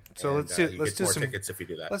line. So and, let's do more some tickets if you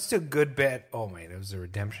do that. Let's do good, bad. Oh, man, it was a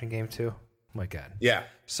redemption game, too? Oh, my God. Yeah.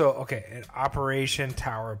 So, okay, an Operation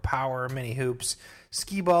Tower of Power, mini hoops,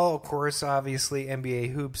 skee ball, of course, obviously,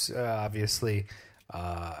 NBA hoops, obviously.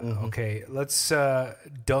 Okay, let's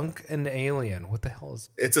dunk an alien. What the hell is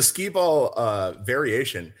It's a skee ball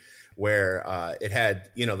variation where it had,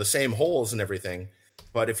 the same holes and everything.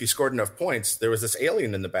 But if you scored enough points, there was this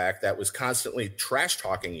alien in the back that was constantly trash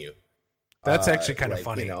talking you. That's actually kind of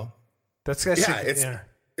funny. That's actually,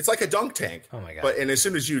 it's like a dunk tank. Oh my God. And as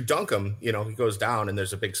soon as you dunk him, he goes down and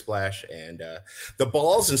there's a big splash. And the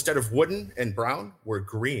balls, instead of wooden and brown, were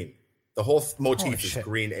green. The whole motif is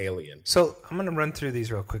green alien. So I'm going to run through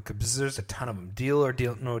these real quick because there's a ton of them. Deal or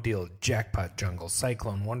Deal No Deal, Jackpot Jungle,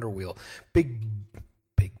 Cyclone, Wonder Wheel, Big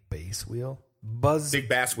Bass Wheel, Big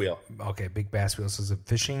Bass Wheel. Okay, Big Bass Wheel. This is a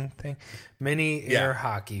fishing thing. Mini Air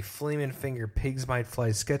Hockey, Fleeman Finger, Pigs Might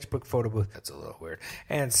Fly, Sketchbook Photo Booth. That's a little weird.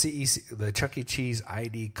 And CEC, the Chuck E. Cheese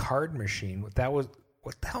ID card machine. What the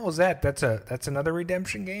hell was that? That's another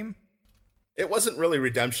redemption game? It wasn't really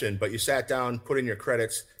redemption, but you sat down, put in your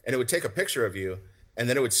credits, and it would take a picture of you, and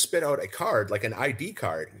then it would spit out a card, like an ID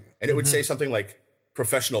card, and it would say something like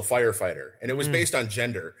professional firefighter, and it was based on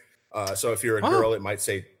gender. So if you're a girl, it might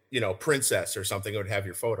say, princess or something. It would have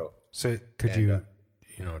your photo. So could you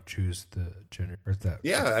choose the gender? Or is that?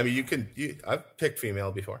 Yeah, I mean, I've picked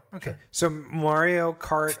female before. Okay. So Mario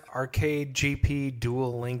Kart Arcade GP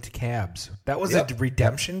Dual Linked Cabs. that was a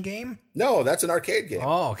redemption game? No, that's an arcade game.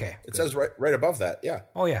 Oh, okay. It says right above that. Yeah.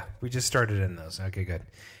 Oh, yeah. We just started in those. Okay, good.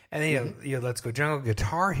 And then Let's Go Jungle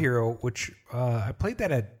Guitar Hero, which I played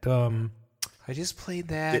that at. I just played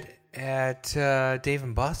that at Dave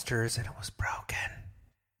and Buster's, and it was broken.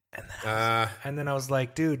 And then I was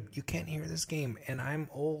like, dude, you can't hear this game, and I'm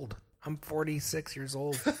old. I'm 46 years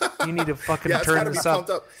old. You need to fucking turn this up.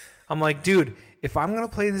 I'm like, dude, if I'm gonna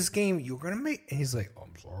play this game, you're gonna make. And he's like,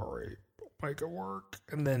 I'm sorry, don't make it work.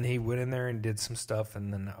 And then he went in there and did some stuff,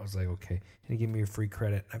 and then I was like, okay. And he gave me a free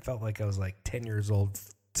credit. I felt like I was like 10 years old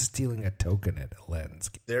stealing a token at Aladdin's.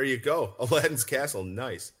 There you go, Aladdin's Castle,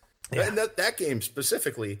 nice. Yeah. And that game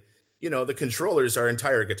specifically. The controllers are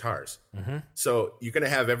entire guitars. Mm-hmm. So you're going to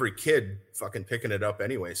have every kid fucking picking it up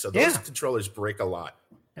anyway. So those controllers break a lot.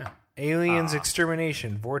 Yeah. Aliens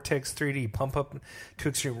Extermination, Vortex 3D, Pump Up to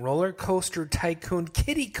Extreme, Roller Coaster Tycoon,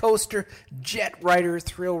 Kitty Coaster, Jet Rider,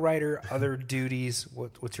 Thrill Rider, Other Duties.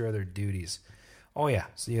 What's your other duties? Oh, yeah.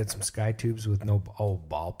 So you had some sky tubes with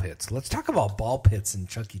ball pits. Let's talk about ball pits and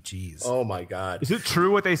Chuck E. Cheese. Oh, my God. Is it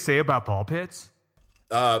true what they say about ball pits?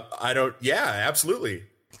 I don't. Yeah, absolutely.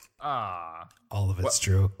 All of it's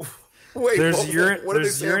true. Wait, there's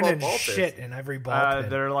urine and ball shit pits? in every ball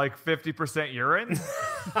pit. They're like 50% urine.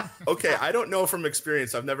 Okay, I don't know from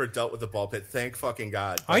experience. I've never dealt with a ball pit. Thank fucking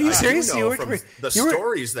God. Are you serious? You from the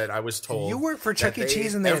stories that I was told. You worked for Chuck E.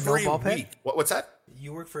 Cheese and there was no ball pit? What's that?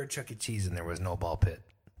 You worked for a Chuck E. Cheese and there was no ball pit.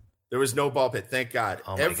 There was no ball pit. Thank God.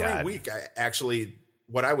 Oh my every God. week,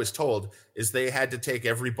 what I was told is they had to take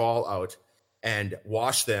every ball out and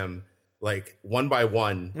wash them like one by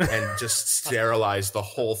one and just sterilize the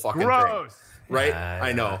whole fucking thing. Right?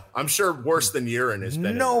 I know. I'm sure worse than urine has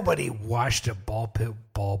been. Nobody washed a ball pit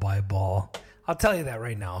ball by ball. I'll tell you that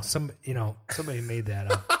right now. Somebody made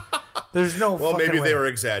that up. There's no. Well, fucking maybe way. they were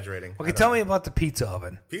exaggerating. Okay, tell me about the pizza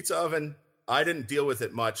oven. Pizza oven. I didn't deal with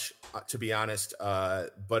it much, to be honest.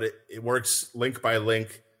 But it works link by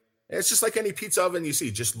link. It's just like any pizza oven you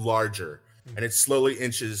see, just larger, and it slowly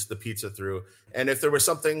inches the pizza through. And if there was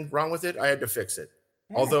something wrong with it, I had to fix it.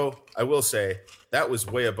 Although I will say that was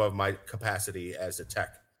way above my capacity as a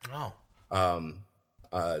tech. Oh.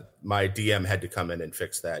 My DM had to come in and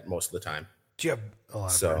fix that most of the time. Do you have a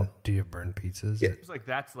lot of do you have burned pizzas? Yeah. It's like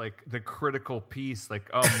that's like the critical piece.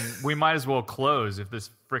 Like, we might as well close if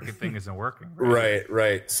this freaking thing isn't working.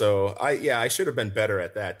 Right. So I should have been better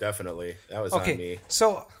at that. Definitely, that was on me.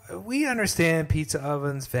 So we understand pizza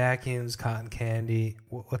ovens, vacuums, cotton candy.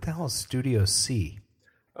 What the hell is Studio C?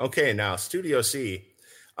 Okay, now Studio C.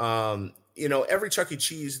 Every Chuck E.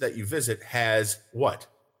 Cheese that you visit has what?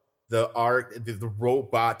 The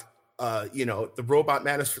robot, the robot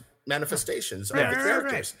manifestations of the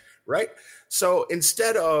characters, right? So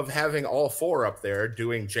instead of having all four up there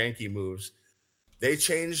doing janky moves, they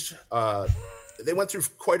changed. They went through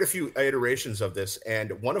quite a few iterations of this,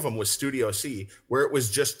 and one of them was Studio C, where it was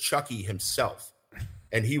just Chucky himself,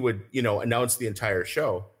 and he would, announce the entire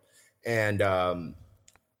show, and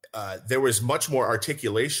there was much more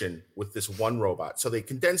articulation with this one robot. So they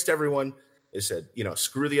condensed everyone. They said,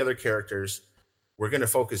 screw the other characters. We're going to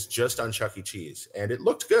focus just on Chuck E. Cheese. And it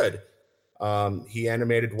looked good. He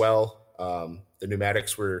animated well. The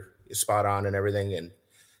pneumatics were spot on and everything. And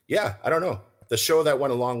yeah, I don't know. The show that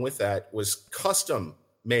went along with that was custom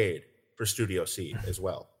made for Studio C as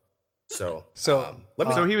well. So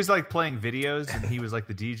he was like playing videos and he was like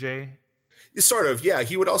the DJ. Sort of, yeah.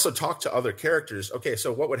 He would also talk to other characters. Okay,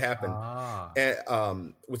 so what would happen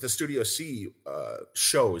with the Studio C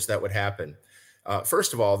shows that would happen?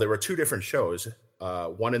 First of all, there were two different shows,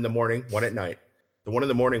 one in the morning, one at night. The one in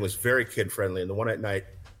the morning was very kid-friendly, and the one at night,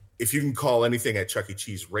 if you can call anything at Chuck E.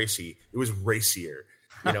 Cheese racy, it was racier.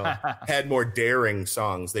 Had more daring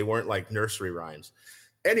songs. They weren't like nursery rhymes.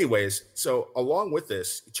 Anyways, so along with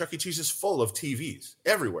this, Chuck E. Cheese is full of TVs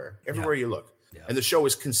everywhere you look. Yeah. And the show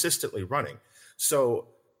is consistently running. So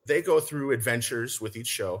they go through adventures with each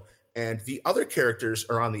show, and the other characters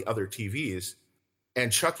are on the other TVs,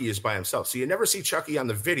 and Chucky is by himself. So you never see Chucky on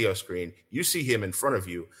the video screen. You see him in front of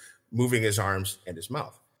you, moving his arms and his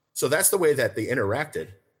mouth. So that's the way that they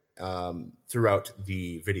interacted throughout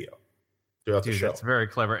the video, throughout the show. That's very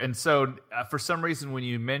clever. And so for some reason, when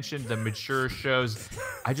you mentioned the mature shows,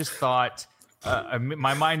 I just thought...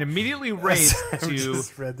 my mind immediately raced to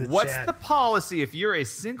what's the policy if you're a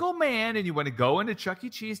single man and you want to go into Chuck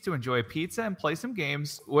E. Cheese to enjoy pizza and play some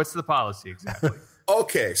games? What's the policy exactly?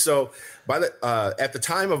 Okay, so at the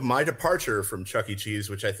time of my departure from Chuck E.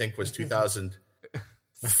 Cheese, which I think was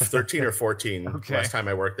 2013 or 14, last time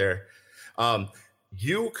I worked there,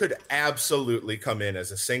 you could absolutely come in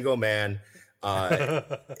as a single man.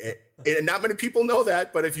 And not many people know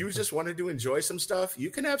that, but if you just wanted to enjoy some stuff, you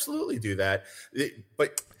can absolutely do that.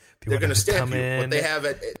 But they're going to stamp you. What they have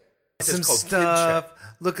some stuff.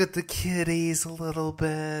 Look at the kitties a little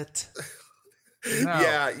bit.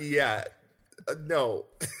 No. Yeah. No.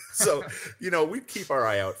 So, we keep our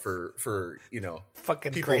eye out for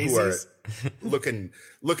fucking people crazies who are looking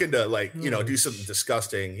to do something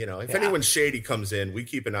disgusting. If anyone shady comes in, we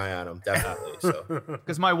keep an eye on them, definitely. So,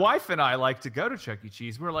 because my wife and I like to go to Chuck E.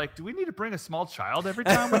 Cheese. We're like, do we need to bring a small child every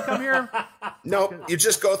time we come here? No, you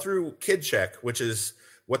just go through Kid Check, which is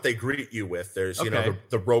what they greet you with. There's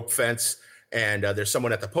the rope fence, and there's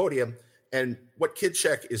someone at the podium. And what Kid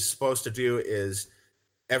Check is supposed to do is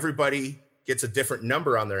everybody gets a different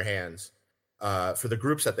number on their hands for the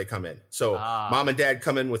groups that they come in. So mom and dad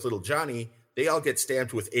come in with little Johnny. They all get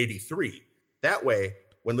stamped with 83. That way,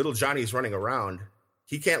 when little Johnny's running around,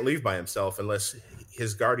 he can't leave by himself unless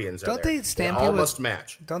his guardians are there. They stamp you? All must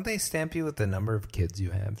match. Don't they stamp you with the number of kids you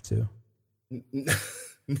have too?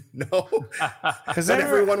 No, because then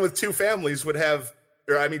everyone with two families would have.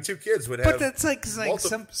 Two kids would have. But that's like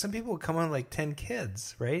some people would come on like 10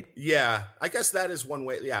 kids, right? Yeah, I guess that is one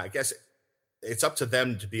way. Yeah, I guess it's up to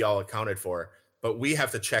them to be all accounted for, but we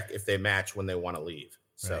have to check if they match when they want to leave.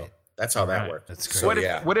 So that's how that works. That's so,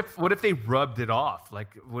 great. What if they rubbed it off? Like,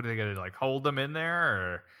 what are they gonna hold them in there?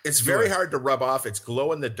 Or it's very hard to rub off. It's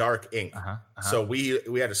glow in the dark ink. So we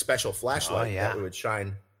had a special flashlight that we would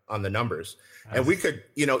shine on the numbers, and we could,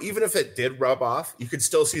 even if it did rub off, you could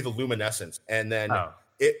still see the luminescence, and then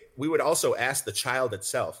we would also ask the child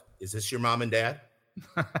itself, "Is this your mom and dad?"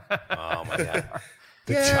 Oh my god.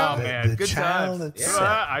 The good child times.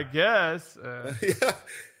 I guess.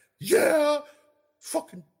 Yeah,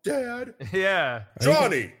 fucking dad. Yeah,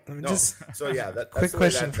 Johnny. That's quick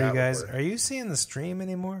question for you guys: are you seeing the stream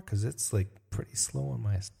anymore? Because it's like pretty slow on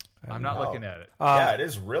my. I'm not looking at it. Yeah, it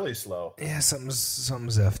is really slow. Yeah,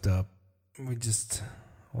 something's effed up.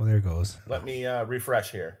 There it goes. Let me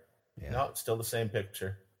refresh here. Yeah. No, it's still the same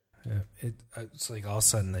picture. Yeah, it's like all of a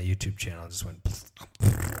sudden the YouTube channel just went.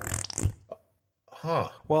 Huh.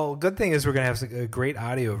 Well, good thing is we're gonna have a great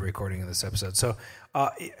audio recording of this episode. So,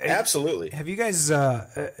 absolutely. Have you guys?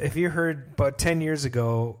 Have you heard about 10 years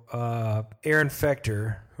ago? Aaron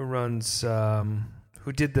Fector,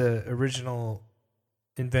 who did the original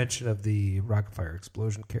invention of the Rockfire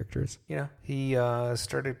Explosion characters. He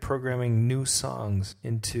started programming new songs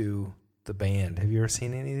into the band. Have you ever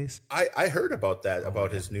seen any of these? I heard about that,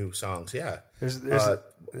 about his new songs. Yeah.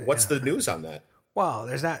 What's the news on that? Well,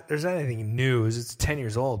 there's not anything news. It's 10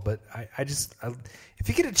 years old, but I if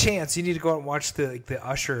you get a chance, you need to go out and watch the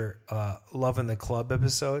Usher Love in the Club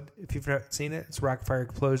episode. If you've not seen it, it's Rockfire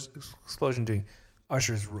Explosion doing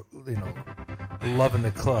Usher's, Love in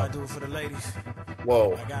the Club. I do it for the ladies.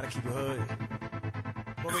 Whoa. I gotta keep it hood.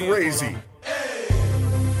 Crazy.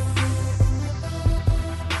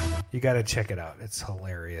 You got to check it out. It's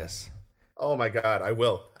hilarious. Oh my God, I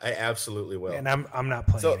will. I absolutely will. And I'm not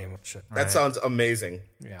playing any more shit. That sounds amazing.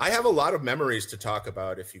 Yeah. I have a lot of memories to talk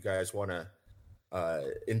about if you guys want to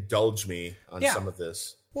indulge me on some of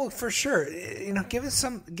this. Well, for sure. Give us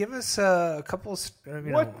a couple.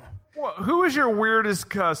 Who is your weirdest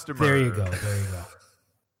customer? There you go.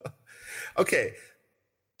 Okay.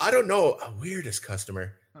 I don't know a weirdest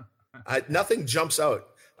customer. Nothing jumps out.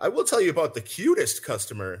 I will tell you about the cutest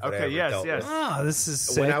customer that I ever dealt with. Oh, this is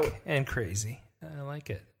sick and crazy. I like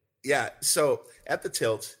it. Yeah. So at the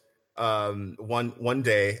Tilt, one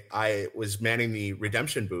day I was manning the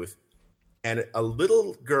redemption booth, and a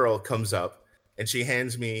little girl comes up and she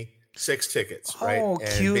hands me 6 tickets. Oh, right?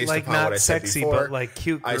 And cute, based like upon not what I said sexy, before, but like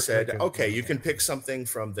cute. I said, okay, you can pick something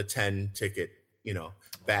from the 10 ticket,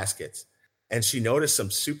 baskets. And she noticed some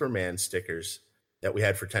Superman stickers that we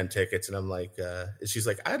had for 10 tickets. And I'm like, she's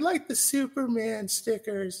like, I'd like the Superman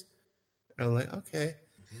stickers. And I'm like, okay,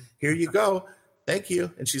 here you go. Thank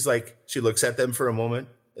you. And she's like, she looks at them for a moment.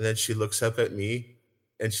 And then she looks up at me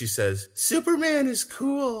and she says, Superman is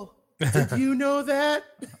cool. Did you know that?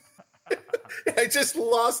 I just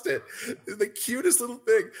lost it. The cutest little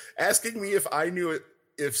thing asking me if I knew it,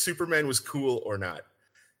 if Superman was cool or not.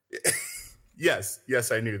 Yes,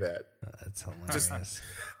 I knew that. That's hilarious.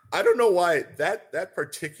 I don't know why that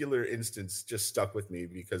particular instance just stuck with me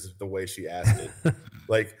because of the way she asked it.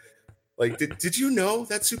 like, did you know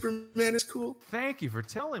that Superman is cool? Thank you for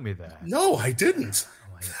telling me that. No, I didn't.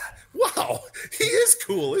 Oh my God! Wow, he is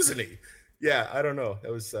cool, isn't he? Yeah, I don't know.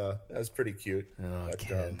 That was pretty cute. Oh, but,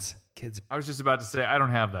 kids. I was just about to say I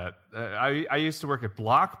don't have that. I used to work at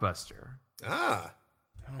Blockbuster.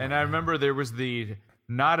 And I remember there was the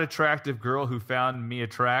not attractive girl who found me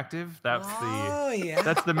attractive. That's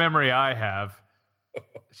that's the memory I have.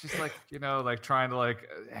 She's like, trying to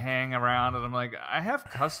hang around, and I'm like, I have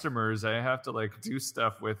customers I have to do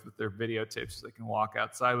stuff with their videotapes so they can walk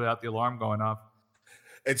outside without the alarm going off.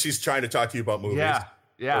 And she's trying to talk to you about movies,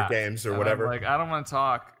 or games, or whatever. I'm like, I don't want to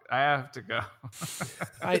talk. I have to go.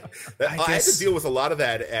 I had to deal with a lot of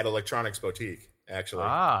that at Electronics Boutique, actually,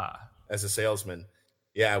 as a salesman.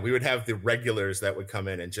 Yeah, we would have the regulars that would come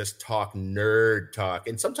in and just talk nerd talk.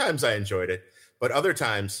 And sometimes I enjoyed it. But other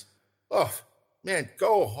times, oh, man,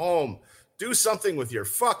 go home. Do something with your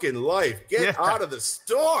fucking life. Get out of the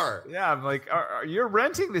store. Yeah, I'm like, you're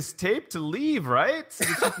renting this tape to leave, right? So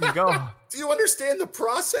that you can go. Do you understand the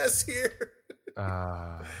process here?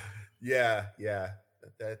 Yeah.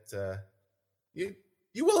 That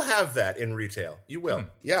you will have that in retail. You will.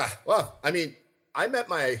 Yeah. Well, I mean, I met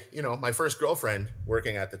my first girlfriend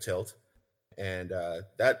working at the Tilt, and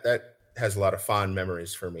that has a lot of fond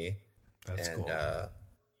memories for me. That's cool.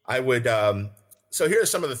 I would so here are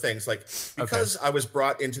some of the things, because I was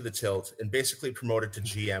brought into the Tilt and basically promoted to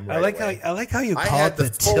GM right away. I like how you call it the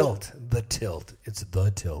Tilt. The Tilt. It's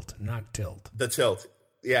the Tilt, not Tilt. The Tilt.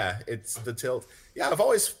 Yeah, it's the Tilt. Yeah, I've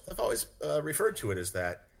always referred to it as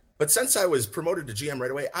that. But since I was promoted to GM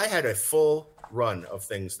right away, I had a full run of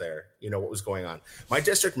things there. What was going on. My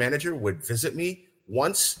district manager would visit me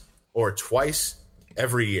once or twice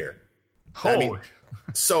every year.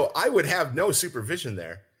 So I would have no supervision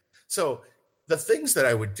there. So the things that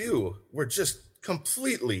I would do were just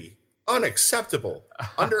completely unacceptable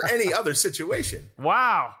under any other situation.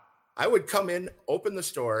 Wow. I would come in, open the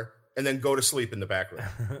store, and then go to sleep in the back room.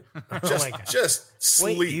 Just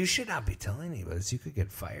sleep. Wait, you should not be telling anybody this. You could get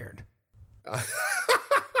fired. And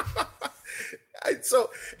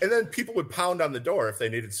then people would pound on the door if they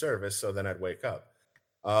needed service. So then I'd wake up.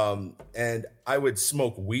 And I would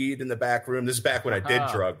smoke weed in the back room. This is back when I did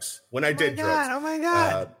drugs. Oh my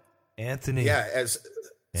God. Anthony. Yeah,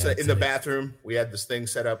 so in the bathroom, we had this thing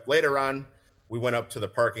set up. Later on, we went up to the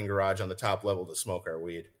parking garage on the top level to smoke our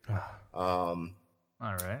weed. All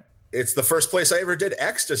right. It's the first place I ever did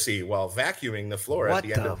ecstasy while vacuuming the floor at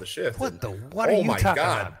the end of the shift. What are you talking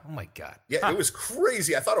about? Oh my God. Yeah, it was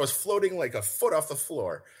crazy. I thought I was floating like a foot off the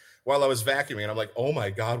floor while I was vacuuming. And I'm like, oh my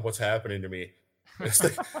God, what's happening to me? It's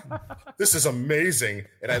like, this is amazing.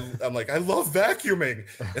 And I'm like, I love vacuuming.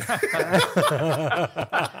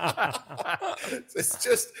 It's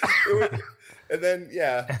just, and then,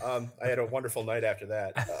 I had a wonderful night after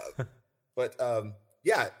that.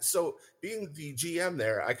 So being the GM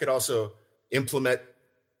there, I could also implement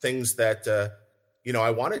things that,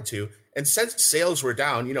 I wanted to. And since sales were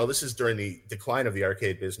down, this is during the decline of the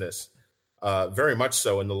arcade business, very much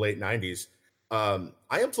so in the late 90s.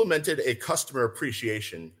 I implemented a customer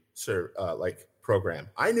appreciation program.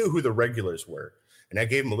 I knew who the regulars were, and I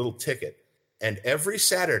gave them a little ticket. And every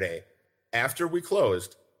Saturday after we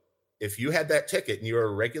closed, if you had that ticket and you were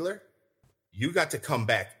a regular, you got to come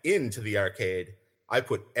back into the arcade. I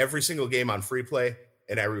put every single game on free play,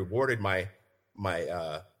 and I rewarded my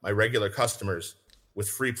regular customers with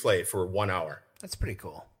free play for 1 hour. That's pretty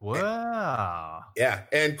cool. Wow. Yeah.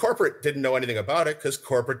 And corporate didn't know anything about it because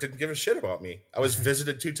corporate didn't give a shit about me. I was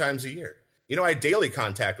visited 2 times a year. I had daily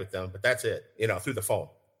contact with them, but that's it, through the phone.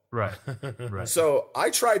 Right. Right. So I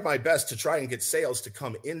tried my best to try and get sales to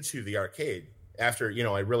come into the arcade after,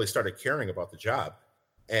 I really started caring about the job.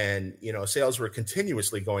 And, sales were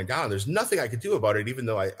continuously going down. There's nothing I could do about it, even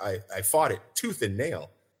though I fought it tooth and nail.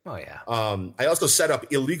 Oh, yeah. I also set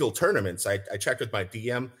up illegal tournaments. I checked with my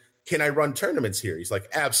DM. Can I run tournaments here? He's like,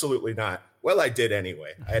 absolutely not. Well, I did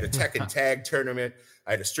anyway. I had a Tekken Tag tournament.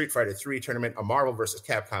 I had a Street Fighter 3 tournament, a Marvel vs.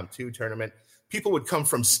 Capcom 2 tournament. People would come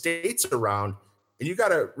from states around. And you got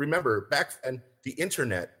to remember, back then, the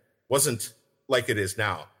internet wasn't like it is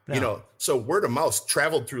now. No. So word of mouth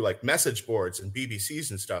traveled through like message boards and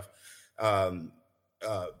BBCs and stuff. Or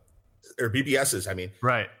BBSs, I mean.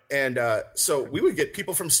 Right. And so we would get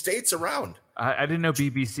people from states around. I didn't know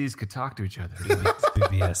BBCs could talk to each other.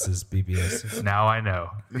 BBSs. Now I know.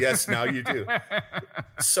 Yes, now you do.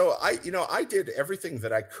 So I did everything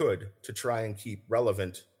that I could to try and keep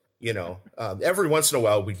relevant. Every once in a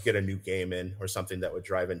while we'd get a new game in or something that would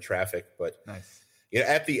drive in traffic. But nice.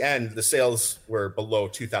 At the end, the sales were below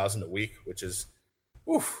 2,000 a week, which is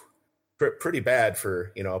pretty bad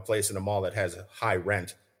for a place in a mall that has a high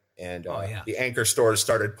rent. And the anchor stores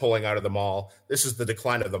started pulling out of the mall. This is the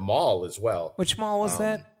decline of the mall as well. Which mall was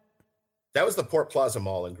that? That was the Port Plaza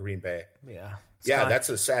Mall in Green Bay. Yeah. Yeah, that's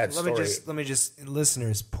a sad story. Let me just,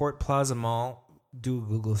 listeners, Port Plaza Mall, do a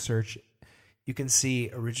Google search. You can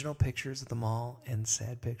see original pictures of the mall and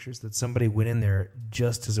sad pictures that somebody went in there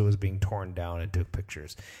just as it was being torn down and took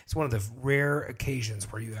pictures. It's one of the rare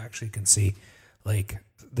occasions where you actually can see like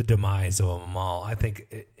the demise of a mall. I think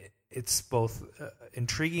it's both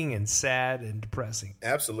intriguing and sad and depressing.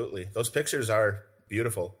 Absolutely. Those pictures are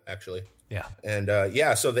beautiful, actually. Yeah. And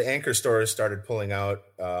so the anchor stores started pulling out.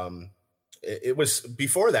 It was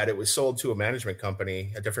before that, it was sold to a management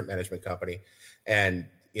company, a different management company. And,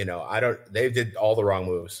 they did all the wrong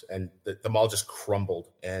moves and the mall just crumbled.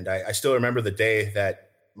 And I still remember the day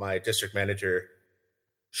that my district manager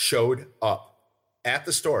showed up at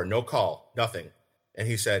the store, no call, nothing. And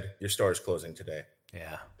he said, your store is closing today.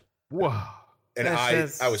 Yeah. Whoa. And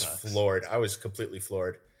I was floored. I was completely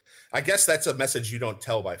floored. I guess that's a message you don't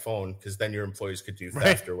tell by phone because then your employees could do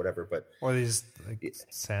theft or whatever. But or they just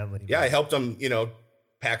sadly. Yeah, I helped them,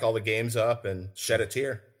 pack all the games up and shed a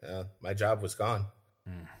tear. My job was gone.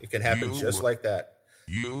 It can happen like that.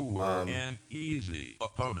 You were an easy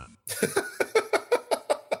opponent.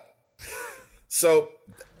 So,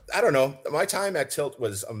 I don't know. My time at Tilt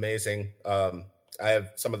was amazing. I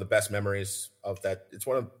have some of the best memories of that. It's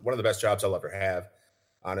one of the best jobs I'll ever have,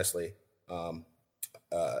 honestly.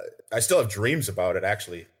 I still have dreams about it,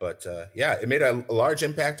 actually. But it made a large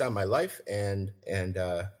impact on my life and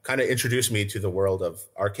kind of introduced me to the world of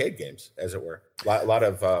arcade games, as it were. A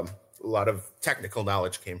lot of technical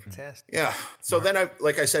knowledge came from it. Yeah. So then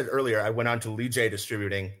like I said earlier, I went on to Lee J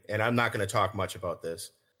Distributing, and I'm not going to talk much about this.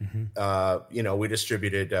 Mm-hmm. We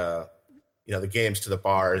distributed, the games to the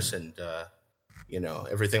bars and,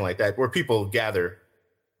 everything like that, where people gather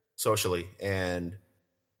socially. And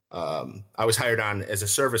I was hired on as a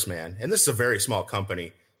serviceman, and this is a very small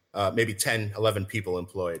company, maybe 10, 11 people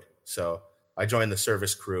employed. So I joined the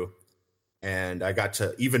service crew, and I got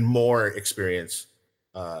to even more experience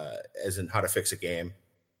as in how to fix a game,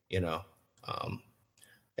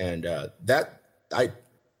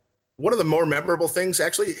 one of the more memorable things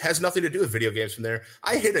actually has nothing to do with video games from there.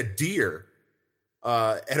 I hit a deer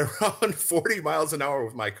at around 40 miles an hour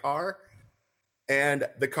with my car, and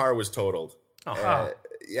the car was totaled.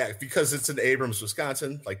 Yeah, because it's in Abrams,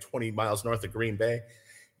 Wisconsin, like 20 miles north of Green Bay.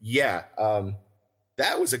 Yeah,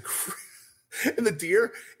 that was and the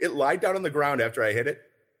deer, it lied down on the ground after I hit it.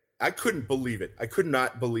 I couldn't believe it. I could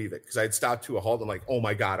not believe it because I had stopped to a halt. I'm like, oh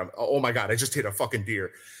my God, I just hit a fucking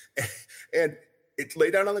deer. And it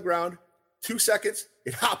lay down on the ground, 2 seconds,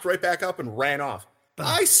 it hopped right back up and ran off.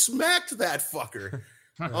 I smacked that fucker.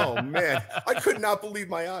 Oh man, I could not believe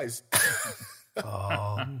my eyes.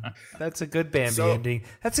 Oh, that's a good Bambi ending.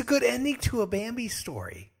 That's a good ending to a Bambi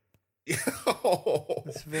story.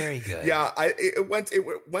 It's very good. Yeah, it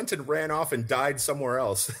went and ran off and died somewhere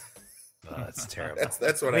else. Oh, that's terrible.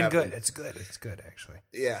 That's what happened. Good. It's good. It's good actually.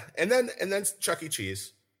 Yeah, and then Chuck E.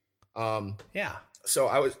 Cheese. Yeah. So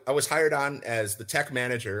I was hired on as the tech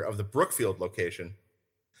manager of the Brookfield location.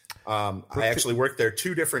 I actually worked there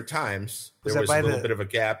 2 different times. There was a little bit of a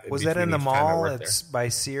gap. Was that in the mall? It's by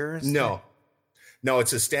Sears? No,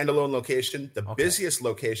 it's a standalone location. The busiest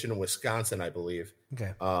location in Wisconsin, I believe.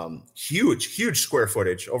 Okay. Huge square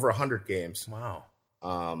footage, over 100 games. Wow.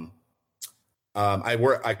 I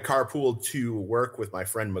carpooled to work with my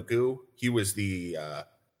friend Magoo. He was the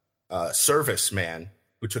service man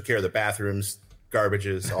who took care of the bathrooms,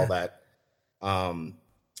 garbages, all that.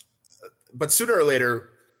 But sooner or later,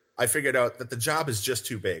 I figured out that the job is just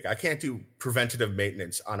too big. I can't do preventative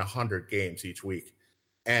maintenance on 100 games each week.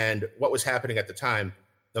 And what was happening at the time,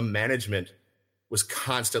 the management was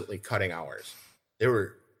constantly cutting hours. They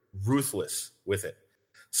were ruthless with it.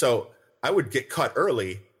 So I would get cut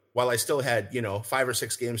early while I still had, 5 or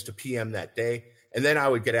 6 games to PM that day. And then I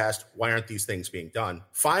would get asked, why aren't these things being done?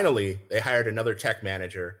 Finally, they hired another tech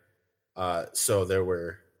manager. So there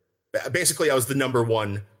were, basically I was the number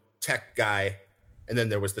 1 tech guy. And then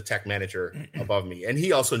there was the tech manager above me. And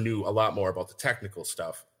he also knew a lot more about the technical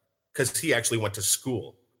stuff because he actually went to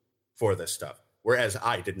school for this stuff, whereas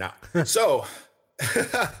I did not. So,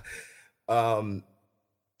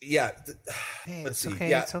 yeah. Hey, let's see. Okay,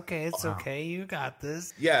 Yeah. It's okay. It's okay. You got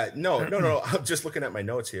this. Yeah. No. I'm just looking at my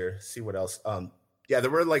notes here. See what else. Yeah,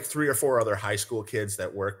 there were like 3 or 4 other high school kids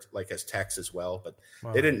that worked like as techs as well, but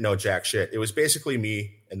they didn't know jack shit. It was basically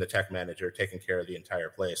me and the tech manager taking care of the entire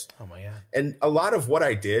place. Oh my God. And a lot of what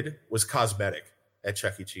I did was cosmetic at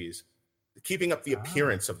Chuck E. Cheese. Keeping up the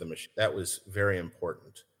appearance of the machine. That was very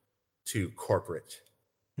important to corporate.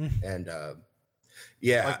 And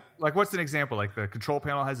yeah. Like what's an example? Like the control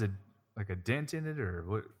panel has a dent in it or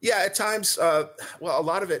what? Yeah, at times, well, a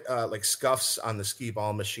lot of it like scuffs on the skee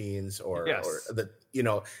ball machines or the,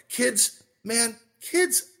 kids,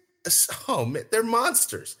 oh man, they're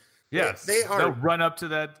monsters. Yes. They'll run up to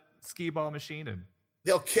that skee ball machine and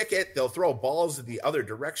they'll kick it. They'll throw balls in the other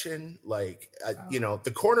direction. Like,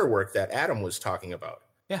 the corner work that Adam was talking about.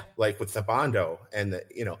 Yeah. Like with the Bondo and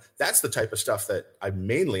that's the type of stuff that I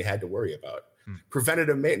mainly had to worry about.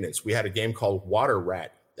 Preventative maintenance. We had a game called Water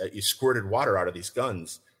Rat that you squirted water out of these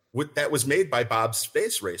guns that was made by Bob's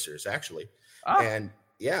Space Racers, actually. And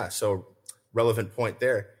yeah, so relevant point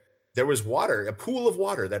there. There was water, a pool of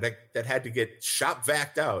water that had to get shop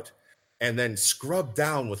vacked out and then scrubbed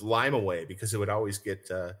down with Lime Away because it would always get,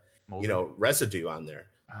 residue on there.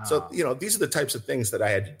 So, these are the types of things that I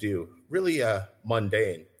had to do. Really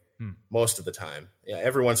mundane most of the time. Yeah,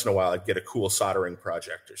 every once in a while I'd get a cool soldering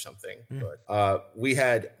project or something. But we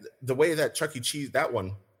had the way that Chuck E. Cheese, that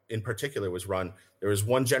one in particular was run. There was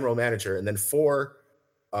 1 general manager and then 4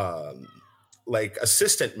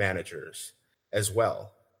 assistant managers as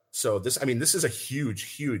well. So this is a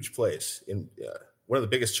huge place in one of the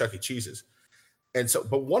biggest Chuck E. Cheeses. And so,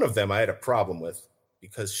 but one of them I had a problem with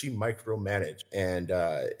because she micromanaged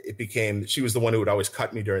and she was the one who would always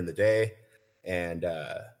cut me during the day. And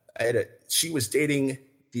she was dating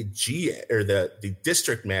the the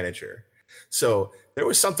district manager. So there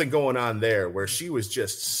was something going on there where she was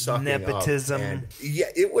just sucking nepotism. Up. And yeah,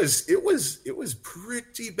 it was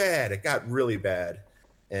pretty bad. It got really bad.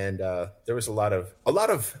 And there was a lot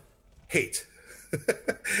of hate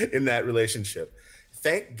in that relationship.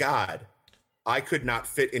 Thank God I could not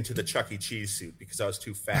fit into the Chuck E. Cheese suit because I was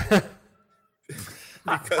too fat.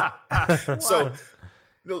 So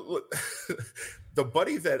the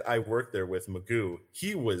buddy that I worked there with, Magoo,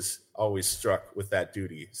 he was always struck with that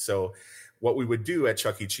duty. So what we would do at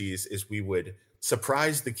Chuck E. Cheese is we would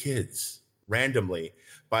surprise the kids randomly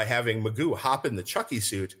by having Magoo hop in the Chucky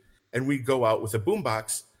suit and we'd go out with a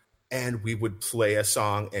boombox and we would play a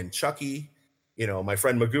song and Chucky, my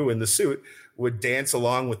friend Magoo in the suit would dance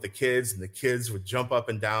along with the kids and the kids would jump up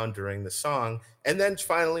and down during the song. And then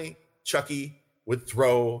finally, Chucky would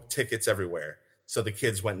throw tickets everywhere. So the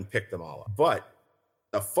kids went and picked them all up. But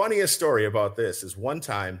the funniest story about this is one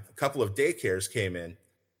time a couple of daycares came in,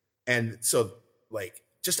 and so like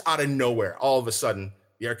just out of nowhere, all of a sudden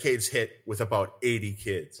the arcade's hit with about 80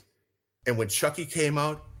 kids. And when Chucky came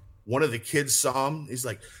out, one of the kids saw him. He's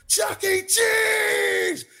like, Chuck E.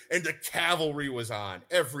 Cheese! And the cavalry was on.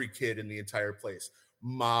 Every kid in the entire place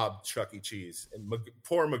mobbed Chuck E. Cheese and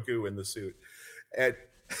poor Magoo in the suit. And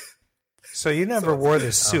so you never wore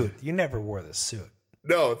the suit. You never wore the suit.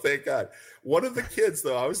 No, thank God. One of the kids,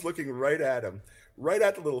 though, I was looking right at him, right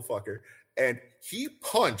at the little fucker, and he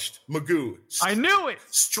punched Magoo. I knew it!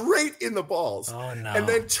 Straight in the balls. Oh, no. And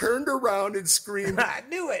then turned around and screamed, I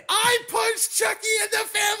knew it! I punched Chucky in the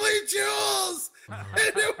family jewels!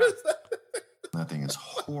 And it was... That thing is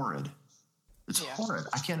horrid. It's horrid.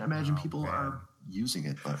 I can't imagine people are using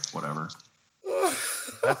it, but whatever.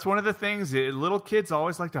 That's one of the things. Little kids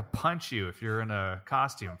always like to punch you if you're in a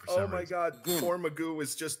costume for some reason. Oh, my God. Poor Magoo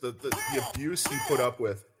was just the abuse he put up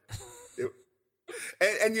with.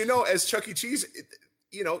 And you know, as Chuck E. Cheese,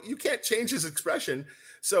 you know, you can't change his expression.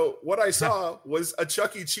 So what I saw was a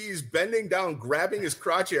Chuck E. Cheese bending down, grabbing his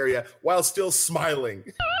crotch area while still smiling.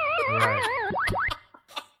 Right.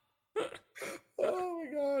 Oh,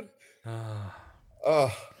 my God.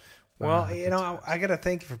 Well, you know, I got to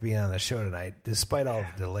thank you for being on the show tonight, despite all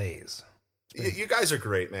the delays. You guys are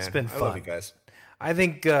great, man. It's been fun. I love you guys. I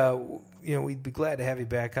think, you know, we'd be glad to have you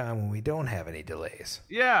back on when we don't have any delays.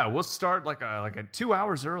 Yeah, we'll start like 2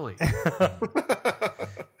 hours early.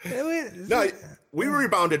 No, we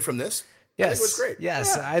rebounded from this. Yes, I think it was great.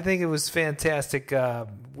 Yes, Yeah. I think it was fantastic. You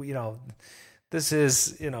know, this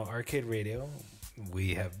is, you know, Arcade Radio.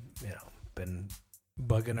 We have, you know, been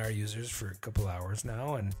bugging our users for a couple hours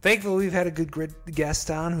now, and thankfully we've had a good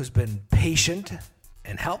guest on who's been patient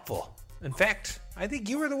and helpful. In fact, I think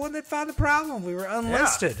you were the one that found the problem. We were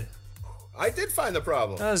unlisted. Yeah. I did find the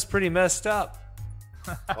problem. That was pretty messed up.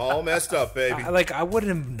 All messed up, baby. I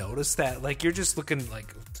wouldn't have noticed that. Like, you're just looking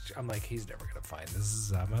like, I'm like, he's never going to find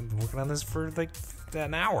this. I've been working on this for like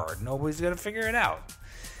an hour. Nobody's going to figure it out.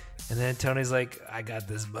 And then Tony's like, I got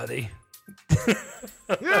this, buddy.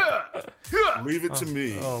 Yeah. Leave it to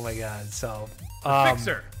me. Oh, my God. So,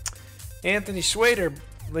 Fixer. Anthony Schwader,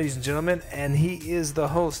 ladies and gentlemen, and he is the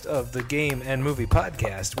host of the Game and Movie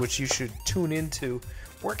Podcast, which you should tune into.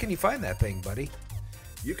 Where can you find that thing, buddy?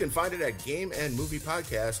 You can find it at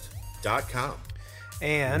gameandmoviepodcast.com.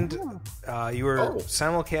 And you were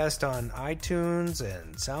simulcast on iTunes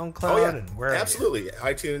and SoundCloud and where? Absolutely.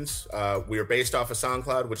 iTunes. We are based off of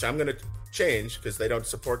SoundCloud, which I'm going to change because they don't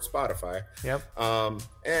support Spotify. Yep.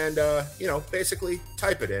 And you know, basically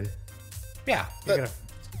type it in. Yeah. The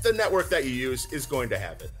network that you use is going to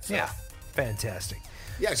have it. So. Yeah. Fantastic.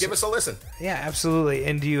 Yeah, give us a listen. Yeah, absolutely.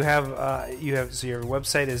 And do you have so your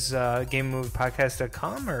website is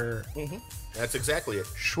gamemoviepodcast.com or? Mm-hmm. That's exactly it.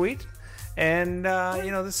 Sweet. And,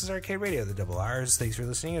 you know, this is Arcade Radio, the double R's. Thanks for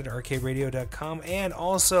listening at arcaderadio.com. And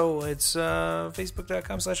also, it's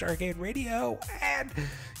facebook.com/arcaderadio and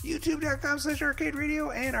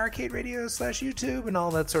youtube.com/arcaderadio and arcaderadio/YouTube and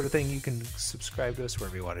all that sort of thing. You can subscribe to us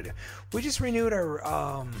wherever you want to do. We just renewed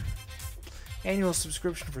our annual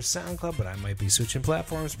subscription for SoundCloud, but I might be switching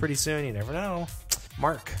platforms pretty soon. You never know.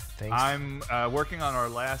 Mark, thanks. I'm working on our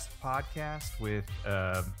last podcast with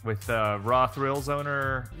Raw Thrills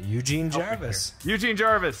owner Eugene Jarvis. Eugene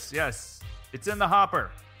Jarvis, yes, it's in the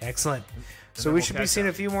hopper. Excellent. So we should be seeing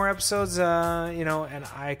a few more episodes, you know. And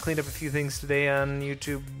I cleaned up a few things today on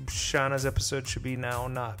YouTube. Shauna's episode should be now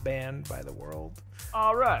not banned by the world.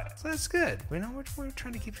 All right, so that's good. We know we're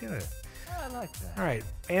trying to keep doing it. I like that. All right,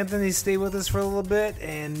 Anthony, stay with us for a little bit,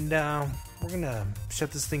 and we're gonna shut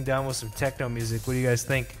this thing down with some techno music. What do you guys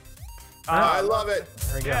think? I love it.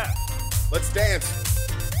 There we go. Yeah. Let's dance.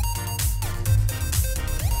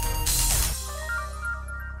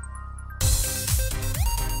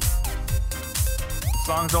 The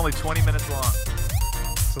song's only 20 minutes long.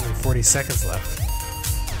 There's only 40 seconds left.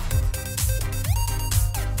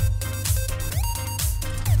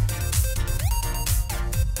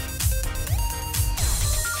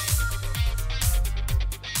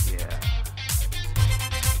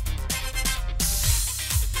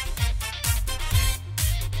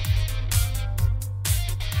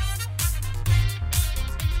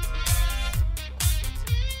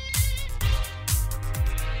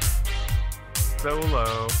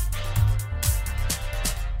 Solo.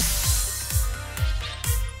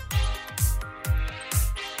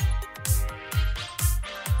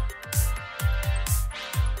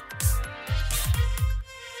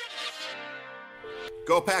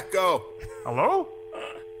 Go Pack Go. Hello?